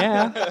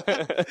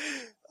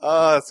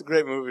 Oh, it's a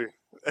great movie.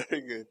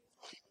 Very good.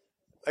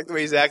 I like the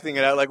way he's acting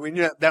it out. Like when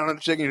you're down on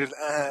the chicken, you're just,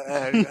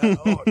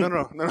 oh,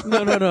 no. No.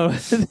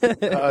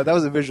 That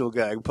was a visual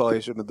gag.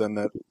 Probably shouldn't have done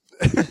that.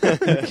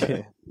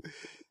 Okay.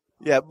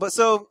 Yeah, but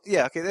so,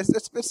 yeah, okay,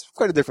 that's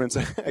quite a difference,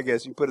 I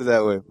guess. You put it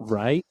that way.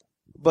 Right?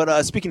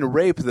 But speaking of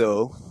rape,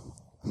 though,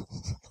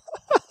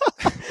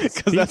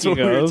 Because that's what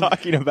we were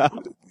talking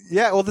about.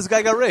 yeah, well, this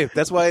guy got raped.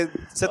 That's why I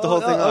set the whole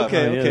thing up.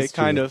 Okay, Oh, yeah, okay, that's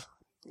kind true. of.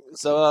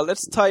 So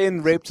let's tie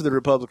in rape to the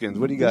Republicans.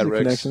 What do you got,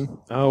 Rex? Connection.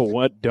 Oh,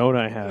 what don't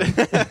I have?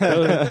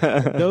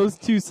 those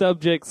two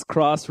subjects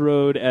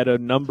crossroad at a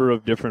number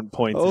of different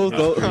points. Oh, in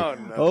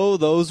history.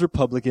 those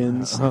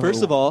Republicans. Oh.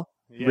 First of all,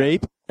 Yeah.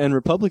 rape and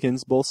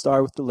Republicans both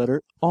start with the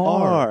letter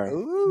R.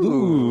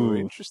 Ooh,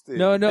 interesting.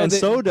 No, And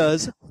so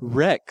does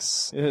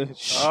Rex.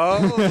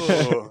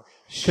 Oh.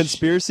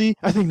 Conspiracy?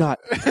 I think not.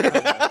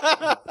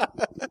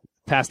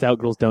 Passed out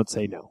girls don't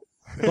say no.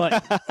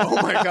 But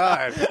Oh, my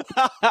God.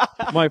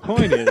 my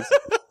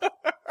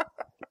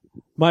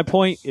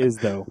point is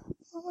though,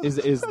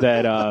 is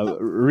that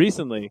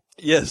recently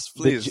Yes,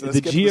 please. the Let's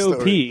get to the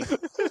story.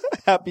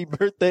 GOP, Happy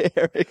birthday,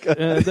 Erica.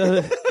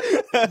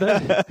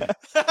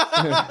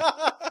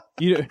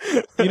 you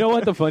know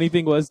what the funny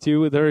thing was too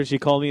with her? She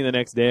called me the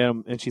next day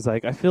and she's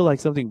like, I feel like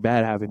something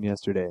bad happened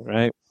yesterday,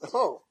 right?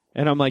 Oh.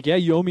 And I'm like, yeah,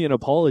 you owe me an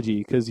apology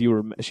because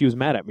she was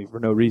mad at me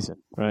for no reason,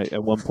 right?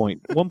 At one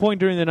point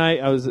during the night,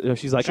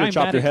 she's like, Should I'm have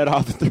chopped mad her at head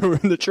off and threw her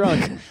in the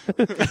trunk.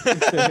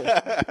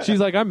 She's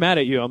like, I'm mad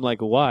at you. I'm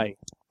like, why?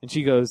 And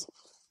she goes,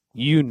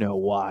 you know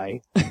why.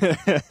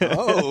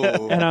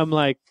 Oh. And I'm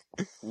like,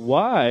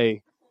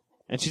 why?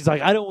 And she's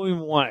like, I don't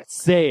even want to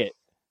say it.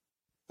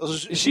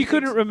 She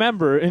couldn't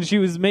remember, and she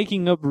was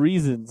making up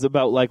reasons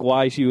about like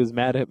why she was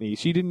mad at me.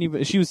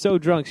 She was so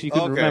drunk she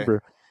couldn't Okay.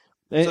 remember.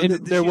 So And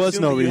did there she was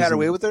assume no that you had her reason.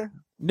 way with her?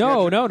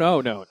 no.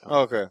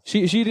 Okay.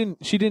 She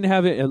didn't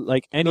have it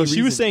like any. No,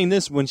 she was reason. saying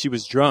this when she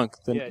was drunk.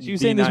 Yeah, she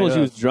was saying this when she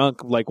was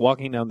drunk, like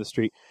walking down the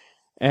street,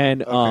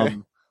 and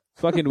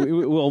fucking.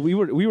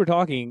 We were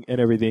talking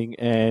and everything,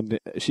 and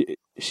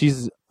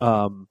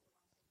I'm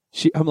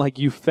like,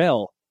 you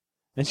fell,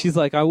 and she's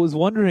like, I was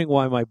wondering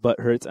why my butt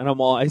hurts, and I'm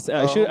all, I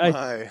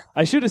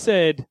should have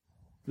said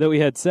that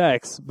we had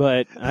sex,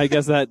 but I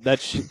guess that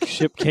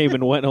ship came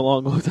and went a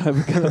long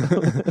time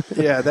ago.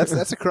 Yeah,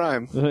 that's a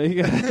crime.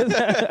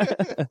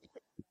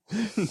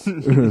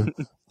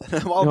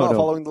 I'm all about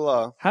following the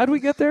law. How do we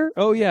get there?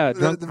 Oh yeah,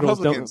 drunk the girls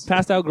Republicans.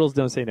 passed out girls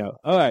don't say no.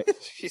 All right.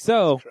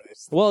 So,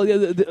 Christ. well,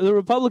 the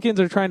Republicans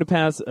are trying to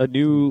pass a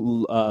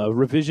new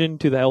revision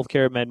to the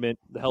healthcare amendment.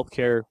 The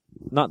healthcare,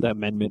 not the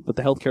amendment, but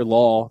the healthcare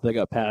law that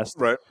got passed.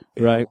 Right.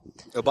 Right.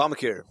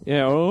 Obamacare.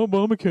 Yeah. Oh,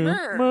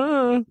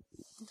 Obamacare.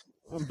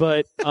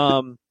 But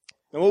And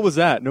what was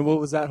that? No, what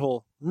was that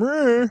whole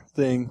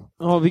thing?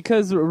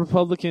 because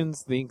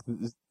Republicans think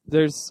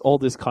there's all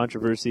this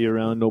controversy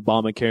around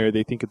Obamacare.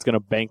 They think it's going to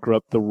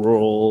bankrupt the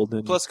world.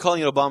 And Plus,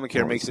 calling it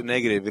Obamacare makes it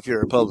negative if you're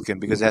a Republican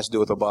because it has to do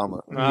with Obama.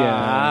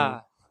 Yeah.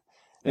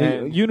 And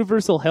And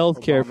universal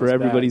health care for Obama's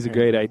everybody's bad, a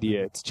great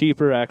idea. It's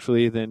cheaper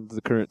actually than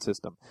the current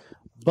system.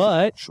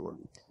 But Sure.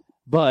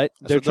 but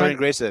That's what Dorian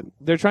Gray said.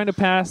 they're trying to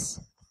pass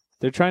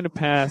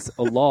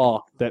a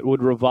law that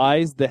would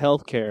revise the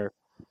health care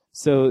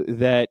so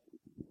that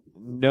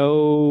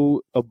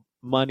no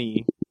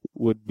money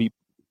would be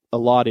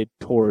allotted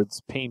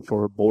towards paying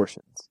for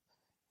abortions,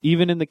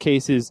 even in the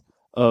cases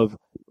of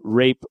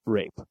rape.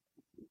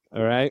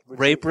 All right?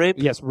 Rape?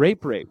 Yes,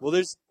 rape. well,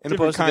 there's In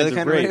different opposed to the kinds other of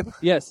kind of rape. rape?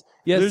 Yes.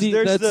 Yes.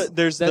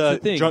 There's that's the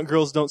thing. drunk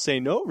girls don't say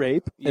no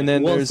rape, and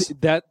then Well, there's see,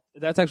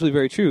 that's actually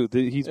very true.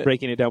 He's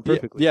breaking it down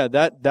perfectly. Yeah,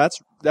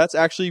 that's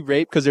actually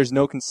rape because there's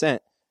no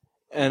consent,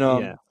 and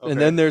Yeah. and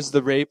then there's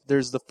the rape.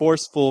 There's the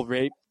forceful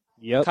rape,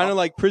 Yep. kind of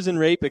like prison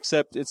rape,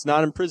 except it's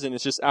not in prison.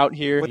 It's just out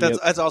here. But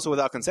that's also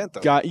without consent,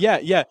 though. Yeah,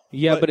 Yeah,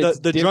 but the it's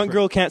drunk different.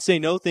 girl can't say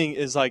no thing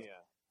is like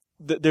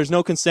there's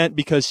no consent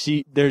because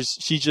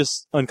she's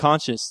just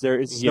unconscious. There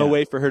is no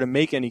way for her to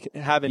make any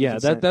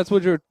consent. that's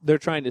what they're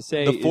trying to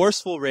say. The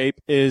forceful rape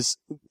is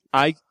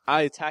I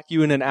attack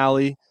you in an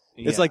alley.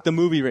 It's like the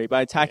movie rape.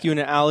 I attack you in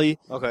an alley,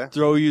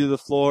 throw you to the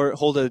floor,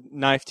 hold a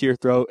knife to your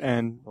throat,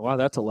 and wow,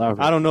 that's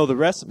elaborate. I don't know the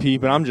recipe,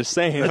 but I'm just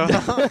saying.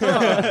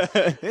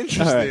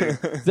 Interesting.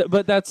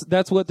 But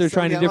that's what they're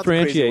trying to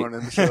differentiate.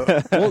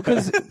 Well,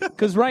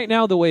 because right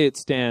now the way it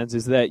stands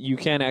is that you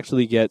can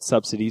actually get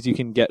subsidies. You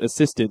can get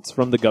assistance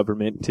from the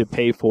government to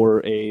pay for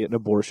an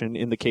abortion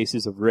in the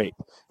cases of rape,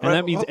 and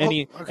that means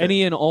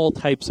any and all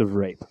types of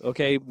rape.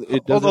 Okay,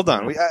 hold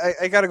on.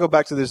 I got to go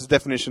back to this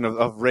definition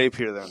of rape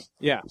here. Then,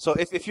 yeah. So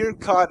if you're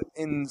caught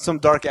in some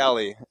dark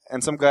alley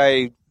and some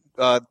guy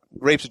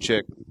rapes a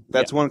chick,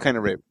 that's one kind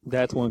of rape.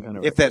 That's one kind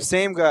of rape. If that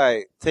same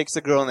guy takes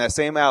the girl in that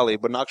same alley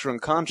but knocks her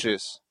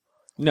unconscious,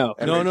 no,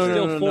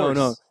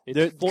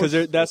 because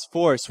that's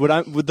force.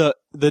 With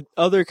the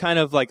other kind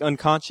of like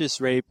unconscious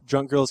rape,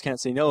 drunk girls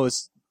can't say no,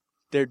 is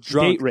they're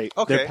drunk. Date rape.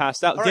 Okay. They're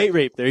passed out. All Date right.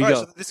 rape. There you All go.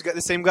 right, so this guy,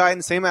 the same guy in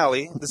the same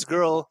alley, this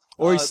girl,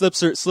 Or he slips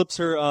her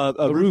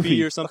a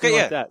roofie or something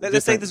like that.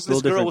 Let's say this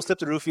girl will slip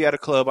the roofie at a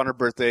club on her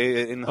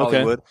birthday in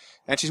Hollywood,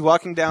 and she's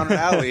walking down an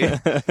alley,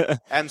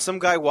 and some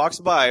guy walks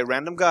by,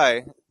 random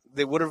guy.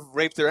 They would have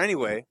raped her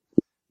anyway,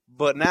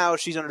 but now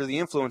she's under the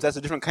influence. That's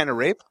a different kind of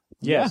rape.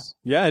 Yes.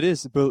 Yeah, it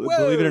is.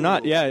 Believe it or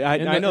not. Yeah,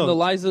 I know.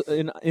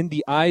 In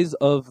the eyes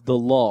of the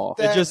law.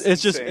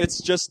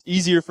 It's just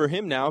easier for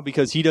him now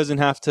because he doesn't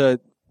have to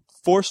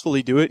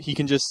forcefully do it. He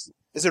can just.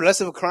 Is there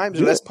less of a crime? Is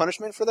there less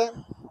punishment for that?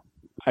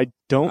 I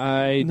don't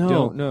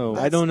know. know.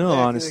 I don't know,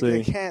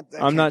 honestly.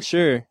 I'm not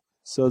sure.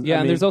 So yeah,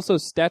 and there's also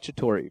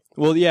statutory.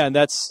 Well, yeah, and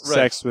that's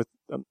sex with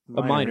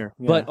a minor.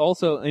 Yeah. But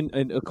also,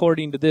 and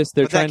according to this,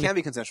 they're trying. That can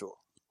be consensual.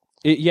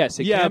 Yes,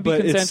 it can be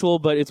consensual,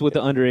 but it's with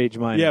the underage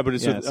minor. Yeah, but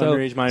it's with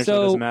underage minor,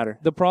 so it doesn't matter.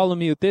 The problem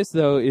with this,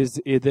 though,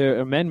 is their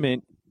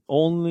amendment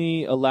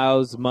only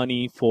allows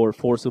money for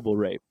forcible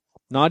rape.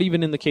 Not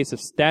even in the case of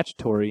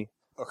statutory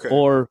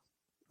or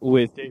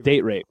with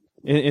date rape.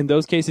 In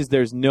those cases,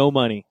 there's no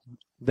money.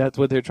 That's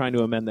what they're trying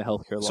to amend the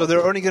healthcare law. So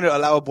they're only going to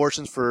allow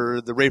abortions for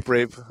the rape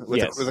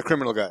with a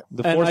criminal guy.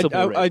 The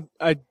forcible rape.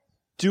 I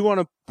do want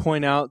to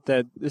point out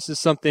that this is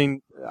something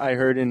I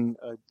heard in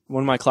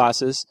one of my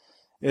classes,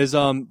 is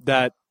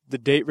that the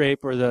date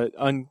rape or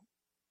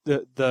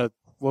the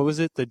what was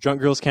it? The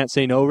drunk girls can't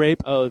say no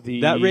rape. Oh,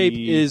 that rape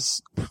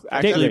is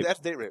actually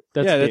that's date rape.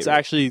 That's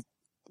actually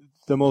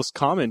the most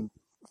common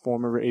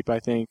form of rape,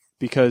 I think,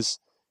 because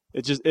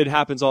it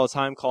happens all the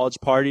time. College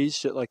parties,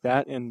 shit like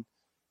that, and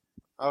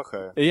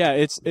yeah,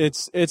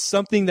 it's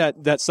something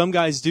that some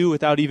guys do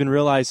without even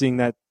realizing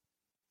that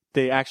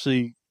they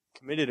actually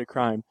committed a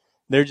crime.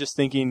 They're just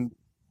thinking,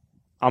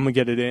 I'm gonna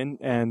get it in,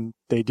 and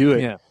they do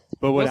it. Yeah.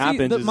 But what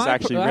happens is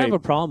actually rape. I have a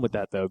problem with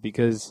that though,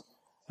 because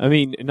I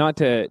mean, not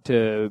to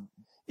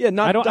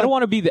I don't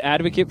want to be the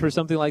advocate for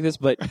something like this,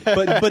 but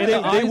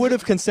they would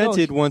have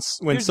consented when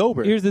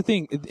sober. Here's the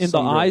thing: in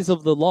the eyes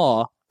of the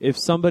law, if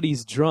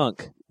somebody's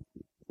drunk,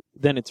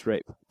 then it's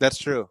rape. That's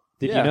true.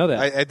 Did you know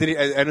that?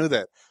 I knew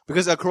that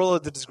because Corolla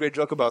did this great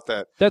joke about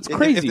that. That's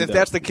crazy. If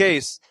that's the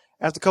case,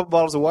 after a couple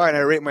bottles of wine, I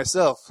rape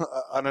myself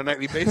on a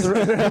nightly basis.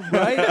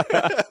 Right?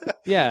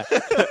 Yeah.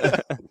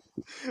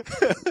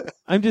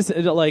 I'm just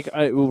like,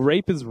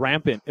 rape is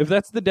rampant. If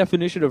that's the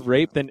definition of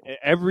rape, then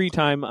every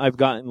time I've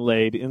gotten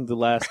laid in the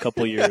last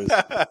couple of years,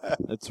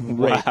 it's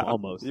rape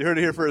almost. You heard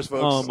it here first,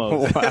 folks.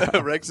 Almost.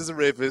 Wow. Rex is a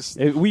rapist.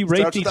 We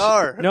raped each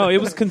other. No,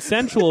 it was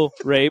consensual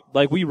rape.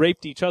 Like, we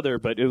raped each other,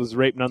 but it was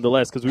rape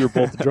nonetheless because we were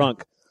both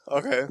drunk.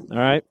 Okay. All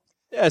right?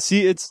 Yeah,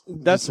 see,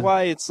 that's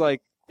why it's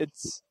like,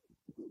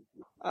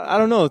 I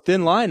don't know,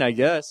 thin line, I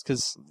guess,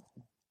 because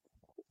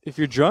if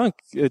you're drunk,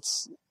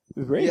 it's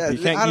rape. Yeah,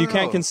 you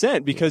can't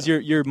consent because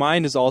your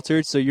mind is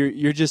altered. So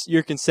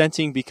you're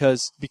consenting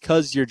because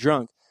you're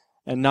drunk,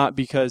 and not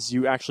because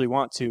you actually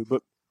want to.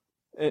 But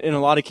in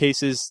a lot of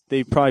cases,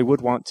 they probably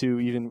would want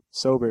to even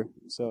sober.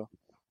 So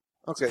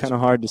it's kind of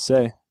hard to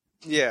say.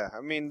 Yeah,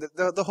 I mean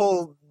the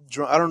whole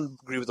drunk. I don't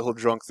agree with the whole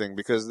drunk thing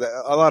because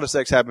a lot of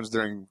sex happens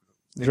during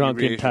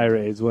drunken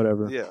tirades,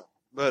 whatever. Yeah.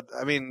 But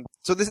I mean,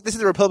 so this is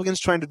the Republicans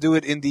trying to do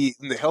it in the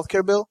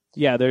healthcare bill?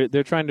 Yeah,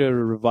 they're trying to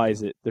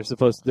revise it.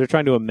 They're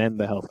trying to amend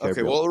the healthcare bill.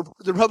 Okay, well,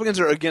 the Republicans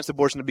are against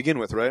abortion to begin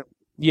with, right?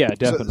 Yeah,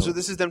 definitely. So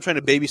this is them trying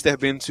to baby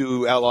step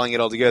into outlawing it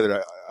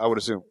altogether, I would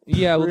assume.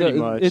 Yeah,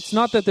 well, it's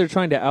not that they're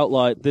trying to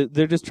outlaw it.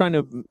 They're just trying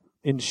to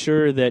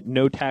ensure that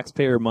no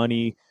taxpayer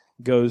money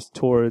goes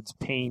towards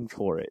paying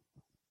for it.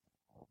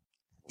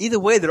 Either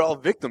way, they're all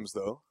victims,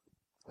 though.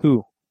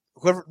 Who?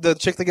 Whoever the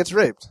chick that gets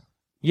raped.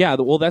 Yeah,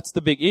 well, that's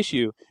the big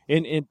issue.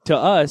 And to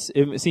us,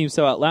 it seems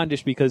so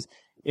outlandish because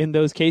in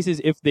those cases,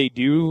 if they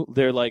do,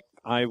 they're like,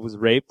 I was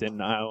raped and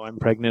now I'm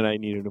pregnant, I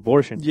need an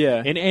abortion.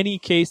 Yeah. In any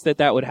case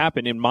that would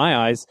happen, in my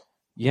eyes,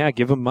 yeah,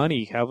 give them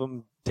money, have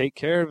them take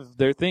care of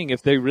their thing.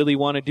 If they really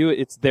want to do it,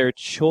 it's their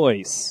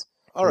choice.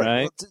 All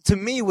right. Well, to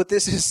me, what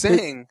this is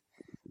saying,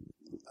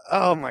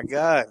 Oh my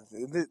God!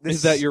 This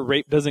Is that your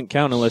rape doesn't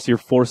count unless you're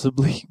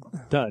forcibly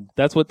done.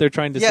 That's what they're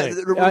trying to say.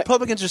 the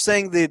Republicans are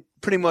saying that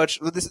pretty much.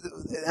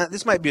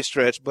 This might be a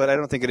stretch, but I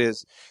don't think it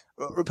is.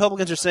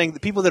 Republicans are saying the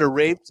people that are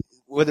raped,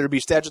 whether it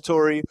be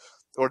statutory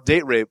or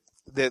date rape,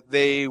 that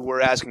they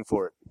were asking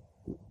for it.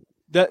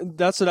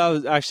 That's what I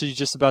was actually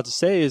just about to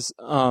say. Is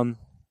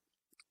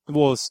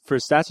for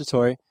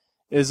statutory,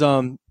 is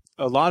a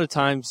lot of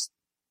times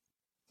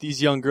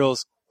these young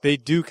girls, they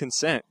do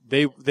consent.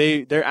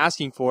 They're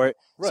asking for it.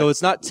 Right. So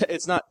it's not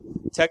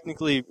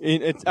technically.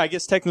 I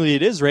guess technically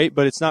it is rape,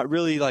 but it's not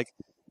really like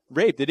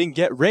rape. They didn't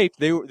get raped.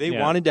 They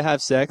wanted to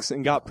have sex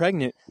and got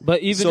pregnant.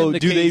 But even so, in the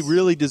do case, they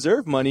really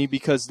deserve money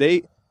because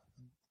they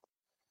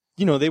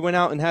went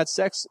out and had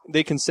sex?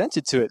 They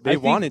consented to it. They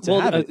wanted to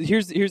have it.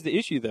 Here's the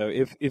issue though.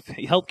 If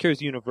healthcare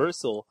is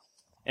universal,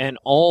 and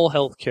all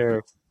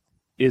healthcare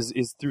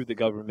is through the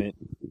government,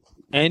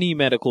 any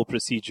medical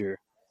procedure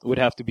would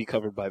have to be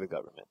covered by the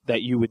government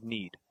that you would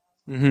need.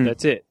 Mm-hmm.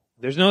 That's it.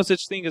 There's no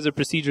such thing as a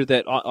procedure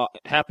that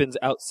happens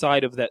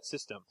outside of that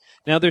system.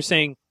 Now they're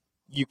saying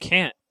you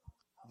can't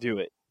do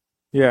it.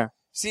 Yeah.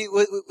 See,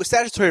 with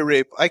statutory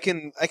rape, I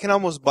can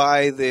almost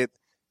buy that.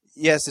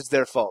 Yes, it's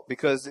their fault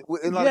because in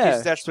a lot of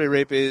cases, statutory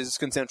rape is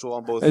consensual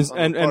on both.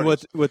 And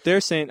what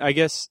they're saying, I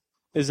guess,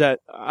 is that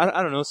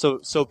I don't know.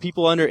 So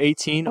people under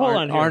 18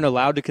 aren't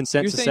allowed to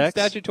consent to sex. You're saying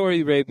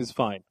statutory rape is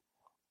fine.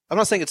 I'm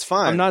not saying it's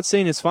fine. I'm not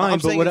saying it's fine. I'm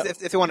but saying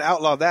if they want to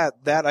outlaw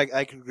that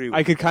I could agree with.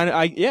 I could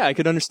I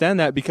could understand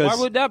that because why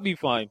would that be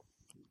fine?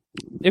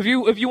 If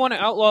you want to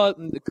outlaw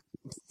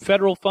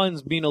federal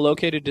funds being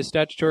allocated to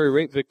statutory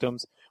rape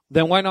victims,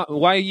 then why not?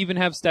 Why even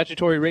have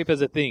statutory rape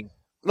as a thing?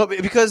 No,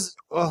 because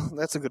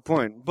that's a good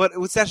point. But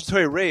with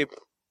statutory rape,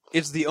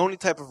 it's the only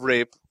type of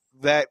rape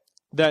that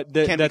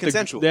can be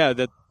consensual.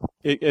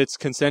 It's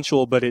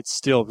consensual, but it's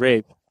still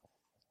rape.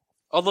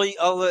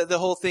 Although the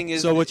whole thing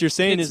is. So what you're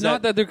saying is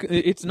that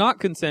it's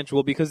not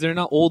consensual because they're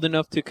not old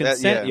enough to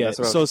consent yet.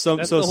 That's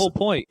that's the whole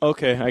point.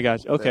 Okay, I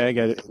got you. Okay, I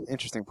get it.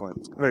 Interesting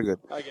point. Very good.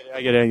 I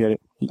get it.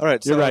 All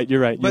right,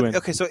 you're right. But you win.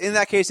 Okay, so in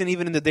that case, and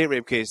even in the date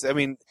rape case, I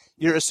mean,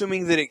 you're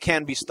assuming that it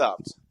can be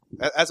stopped.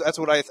 That's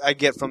what I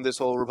get from this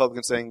whole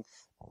Republican saying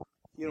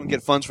you don't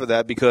get funds for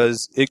that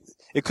because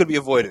it could be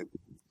avoided.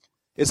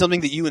 It's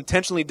something that you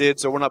intentionally did,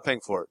 so we're not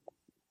paying for it.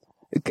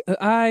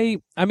 I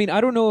mean,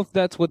 I don't know if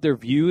that's what their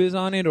view is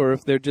on it, or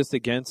if they're just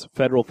against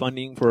federal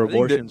funding for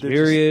abortions.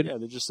 Period.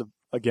 They're just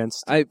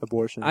against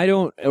abortion. I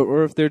don't,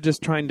 or if they're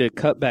just trying to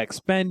cut back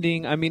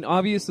spending. I mean,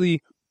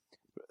 obviously,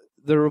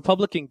 the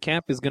Republican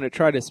camp is going to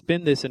try to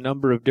spin this a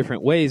number of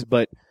different ways,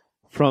 but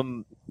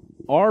from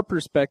our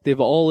perspective,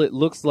 all it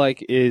looks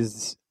like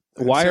is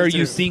why are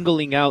you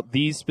singling out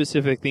these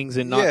specific things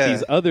and not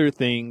these other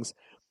things?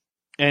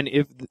 And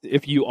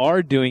if you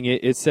are doing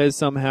it, it says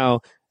somehow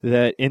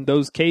that in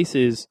those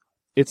cases,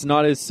 it's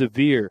not as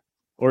severe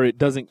or it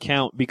doesn't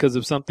count because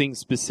of something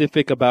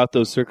specific about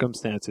those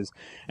circumstances.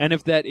 And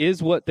if that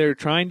is what they're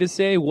trying to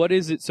say, what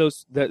is it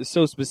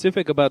so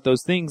specific about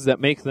those things that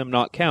makes them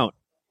not count?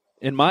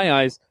 In my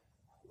eyes,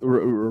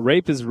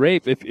 rape is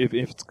rape if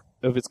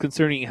it's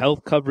concerning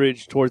health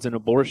coverage towards an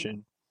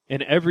abortion.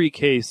 In every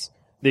case,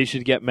 they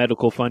should get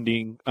medical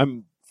funding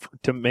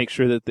to make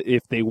sure that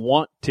if they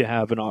want to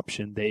have an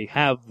option, they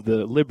have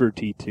the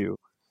liberty to.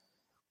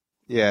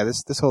 Yeah,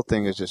 this whole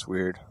thing is just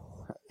weird.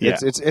 Yeah.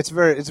 It's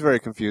very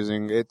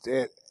confusing.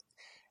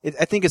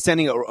 I think it's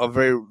sending a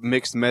very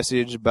mixed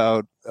message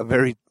about a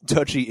very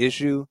touchy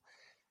issue.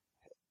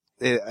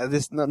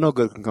 No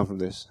good can come from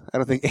this. I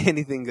don't think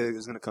anything good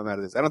is going to come out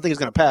of this. I don't think it's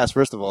going to pass,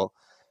 first of all,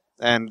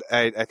 and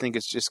I think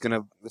it's just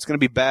gonna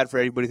be bad for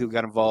everybody who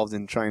got involved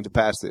in trying to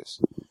pass this.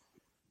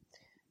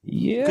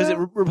 Yeah, because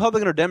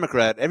Republican or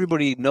Democrat,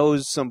 everybody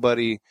knows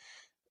somebody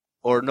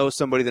or knows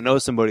somebody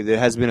that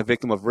has been a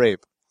victim of rape.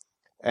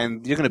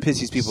 And you're going to piss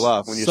these people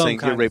off when you're saying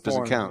your rape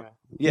doesn't count.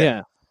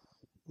 Yeah.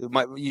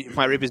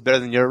 My rape is better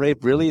than your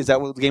rape? Really? Is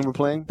that what the game we're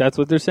playing? That's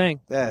what they're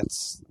saying.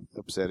 That's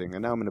upsetting.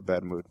 And now I'm in a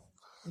bad mood.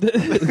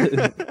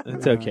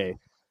 It's okay.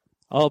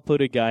 I'll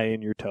put a guy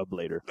in your tub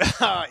later.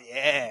 Oh,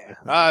 yeah.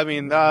 I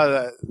mean,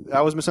 I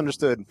was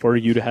misunderstood. For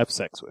you to have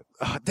sex with.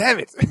 Oh, damn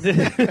it.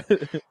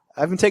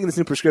 I've been taking this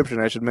new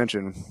prescription, I should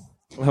mention.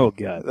 Oh,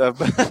 God.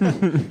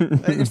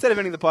 Instead of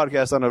ending the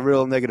podcast on a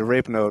real negative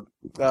rape note,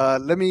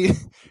 let me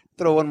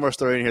throw one more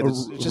story in here.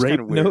 It's just rape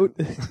kind of weird. Note?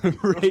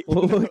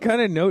 What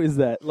kind of note is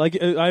that?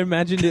 Like, I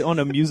imagined it on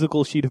a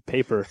musical sheet of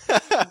paper.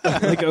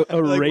 Like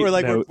a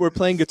rape note. We're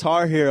playing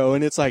Guitar Hero,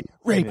 and it's like,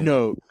 rape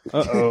note.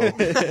 Uh-oh.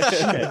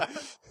 Okay.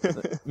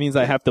 Means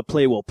I have to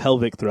play while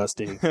pelvic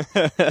thrusting.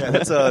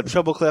 That's a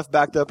treble clef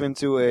backed up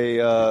into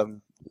a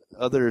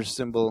other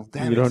symbol.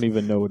 Damn you don't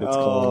even know what it's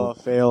called.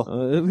 Oh, fail.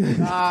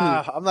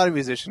 I'm not a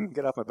musician.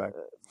 Get off my back.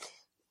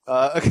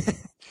 Okay.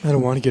 I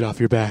don't want to get off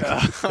your back.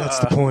 That's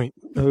the point.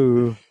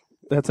 Oh,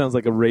 that sounds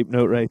like a rape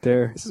note right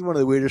there. This is one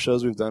of the weirder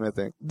shows we've done, I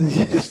think.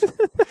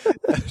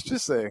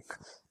 Just saying.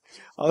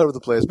 All over the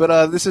place.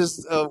 But this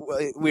is a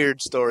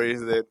weird story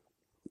that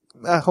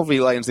hopefully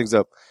lightens things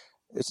up.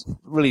 It's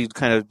really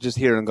kind of just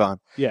here and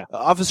gone. Yeah.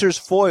 Officers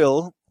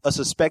foil a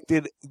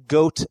suspected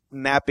goat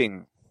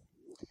napping.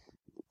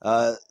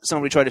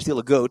 Somebody tried to steal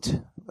a goat.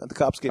 The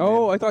cops came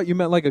Oh, in. I thought you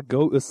meant like a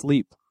goat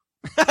asleep.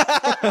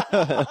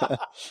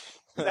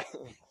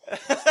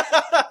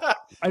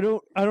 I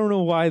don't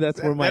know why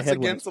that's where my That's head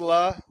went. against the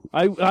law.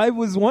 I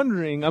was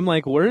wondering. I'm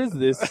like, where is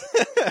this?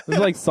 Is it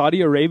like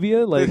Saudi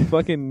Arabia, like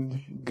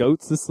fucking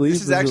goats asleep?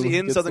 This is actually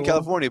in against Southern the law?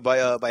 California by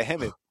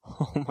Hemet.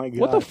 Oh my god!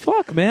 What the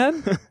fuck,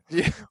 man?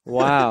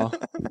 Wow!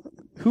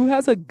 Who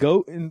has a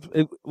goat?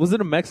 Was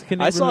it a Mexican?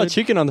 I saw a neighborhood?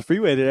 chicken on the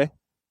freeway today.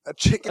 A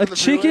chicken. A on the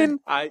freeway? chicken?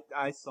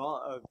 I saw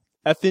a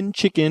effing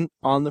chicken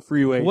on the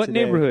freeway. What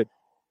today. neighborhood?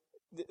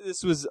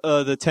 This was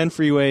the 10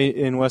 freeway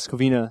in West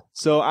Covina.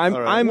 So I'm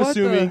All right. What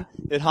assuming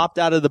it hopped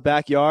out of the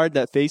backyard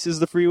that faces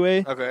the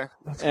freeway, Okay.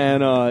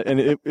 and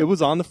it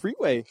was on the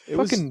freeway. It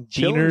was Fucking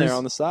chilling beaners. there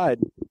on the side.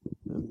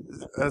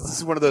 This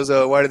is one of those.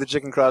 Why did the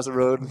chicken cross the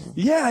road?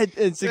 Yeah,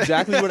 it's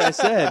exactly what I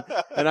said.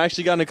 And I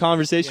actually got in a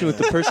conversation with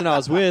the person I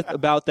was with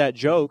about that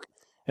joke.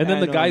 And then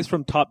And, the guys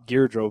from Top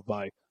Gear drove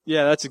by.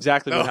 Yeah, that's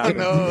exactly what happened.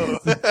 no.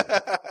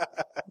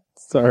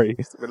 Sorry.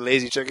 With a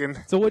lazy chicken.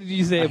 So what did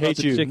you say I about hate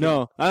the you. chicken?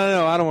 No, I don't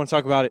know. I don't want to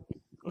talk about it.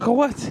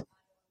 What?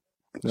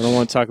 I don't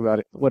want to talk about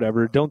it.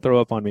 Whatever. Don't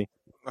throw up on me.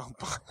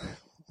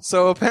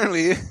 So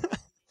apparently,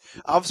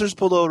 officers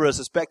pulled over a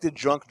suspected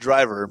drunk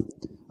driver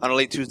on a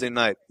late Tuesday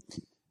night.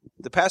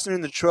 The passenger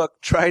in the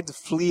truck tried to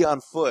flee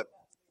on foot,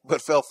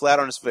 but fell flat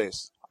on his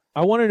face.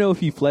 I want to know if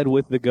he fled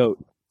with the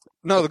goat.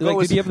 No, the goat Like,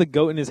 was did he have the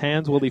goat in his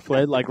hands while he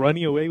fled, like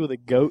running away with a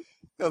goat?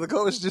 no, the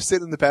goat was just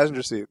sitting in the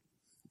passenger seat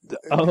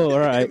Oh, all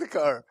right. in the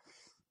car.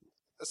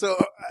 So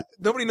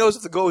nobody knows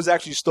if the goat was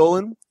actually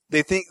stolen.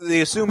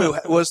 They assume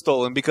it was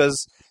stolen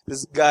because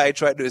this guy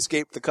tried to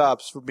escape the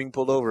cops from being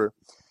pulled over,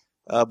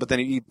 but then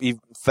he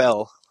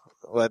fell.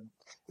 But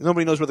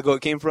nobody knows where the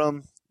goat came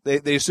from.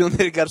 They assume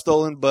that it got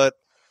stolen, but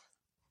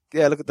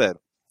yeah, look at that.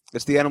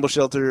 It's the animal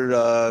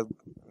shelter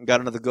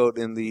got another goat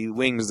in the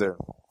wings there,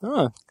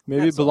 Huh.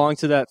 Maybe it belonged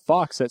to that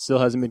fox that still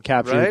hasn't been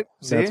captured. right?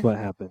 That's See? what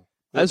happened.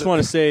 I just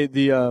want to say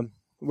the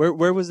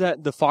where was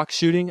that? The fox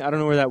shooting? I don't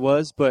know where that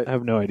was, but I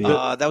have no idea.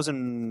 That was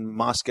in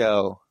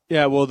Moscow.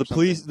 yeah. Well, the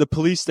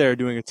police there are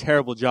doing a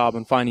terrible job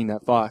on finding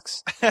that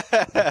fox.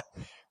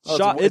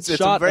 It's a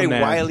shot very a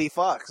man. wily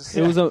fox.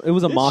 It was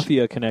a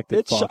mafia connected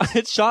It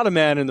fox. shot a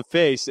man in the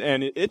face,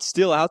 and it's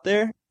still out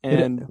there.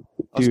 And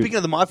Oh, speaking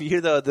of the mafia, you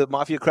hear the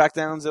mafia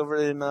crackdowns over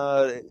in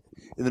the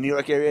New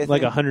York area? I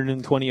Like think?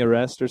 120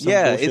 arrests or something.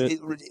 Yeah,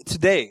 bullshit.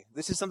 today.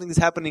 This is something that's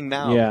happening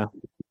now. Yeah.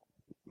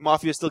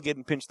 Mafia's still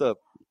getting pinched up.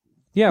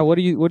 Yeah. What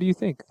do you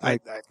think? I So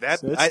it's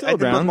didn't still know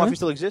the around, mafia man.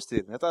 still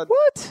existed. I thought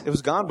What? it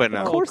was gone by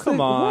now. Of course, come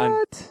on.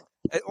 What?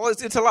 Well,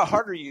 it's a lot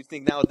harder, you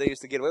think, nowadays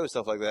to get away with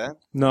stuff like that.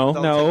 no, With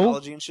all the No.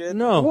 technology and shit.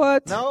 no,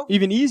 What? No?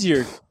 even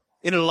easier.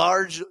 In a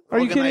large Are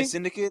you kidding? organized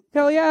syndicate?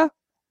 Hell yeah.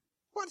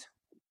 What?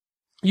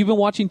 You've been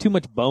watching too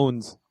much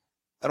Bones.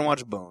 I don't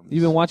watch Bones.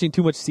 You've been watching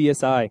too much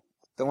CSI.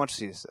 Don't watch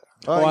CSI.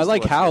 Oh, I used to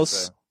like watch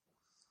House.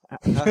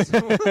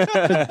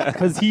 CSI.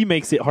 Because he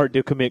makes it hard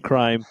to commit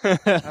crime. How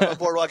about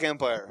Boardwalk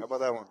Empire? How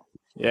about that one?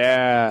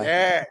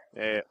 Yeah.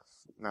 Yeah.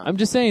 I'm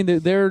just saying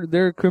that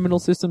their criminal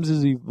systems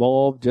has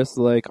evolved just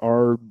like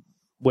our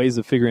ways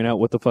of figuring out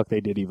what the fuck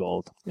they did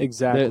evolved.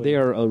 Exactly. They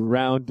are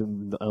around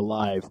and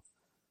alive.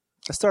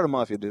 Let's start a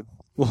mafia, dude.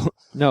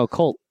 No,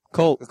 cult.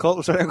 Colt. A cult?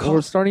 We're starting a We're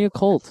cult? starting a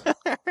cult.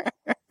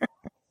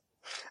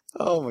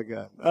 Oh, my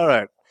God. All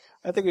right.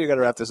 I think we got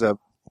to wrap this up.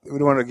 We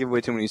don't want to give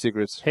away too many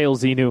secrets. Hail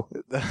Xenu.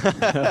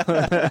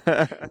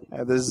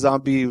 The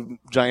zombie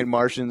giant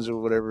Martians or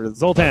whatever.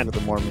 Zoltan. With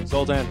the Mormons.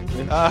 Zoltan.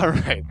 All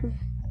right.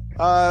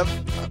 I'm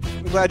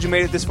glad you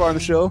made it this far in the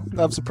show.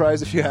 I'm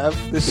surprised if you have.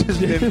 This has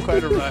been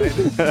quite a ride.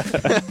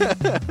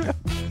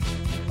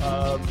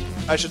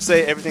 I should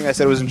say everything I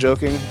said wasn't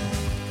joking.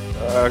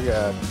 Oh,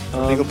 God.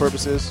 For legal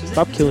purposes.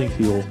 Stop killing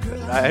people.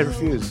 I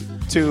refuse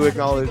to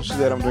acknowledge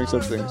that I'm doing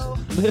such things.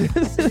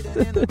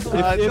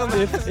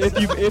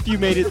 If you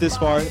made it this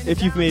far,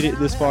 if you've made it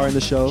this far in the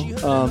show,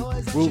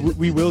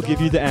 we will give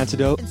you the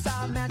antidote.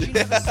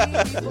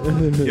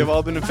 You've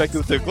all been infected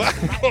with the...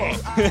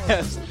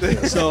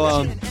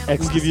 So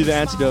we'll give you the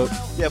antidote.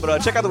 Yeah, but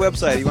check out the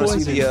website. You want to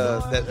see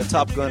the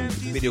Top Gun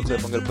video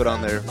clip I'm going to put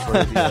on there for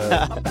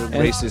the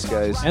racist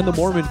guys. And the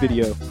Mormon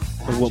video.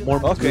 Of what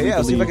Mormons Okay, really yeah,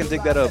 I'll see if I believe. can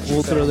dig that up.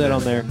 We'll throw that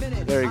on there.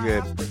 Very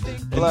good.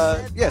 Well,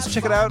 so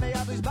check it out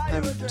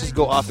and just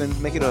go off and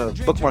make it a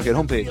bookmark at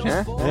homepage,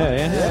 huh?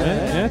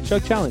 Yeah.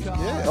 Chug challenge.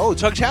 Yeah. Oh,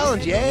 Chug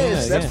Challenge,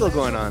 yes, Yeah, that's still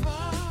going on.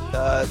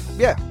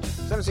 Yeah,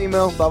 send us an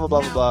email, blah, blah,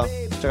 blah, blah, blah.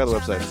 Check out the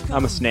website.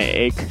 I'm a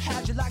snake.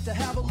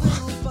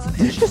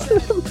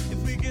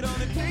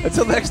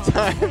 Until next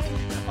time,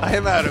 I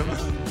am Adam.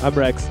 I'm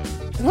Rex.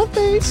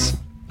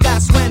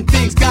 That's when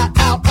things got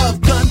out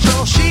of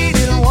control. She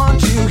didn't want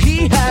to,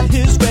 he had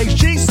his way.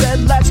 She said,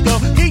 let's go,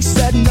 he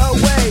said, no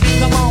way.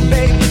 Come on,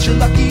 babe, it's your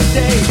lucky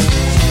day.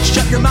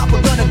 Shut your mouth,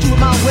 we're gonna do it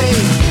my way.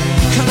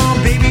 Come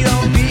on, baby,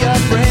 don't be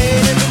afraid.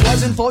 If it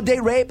wasn't for day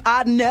rape,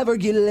 I'd never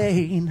get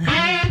laid.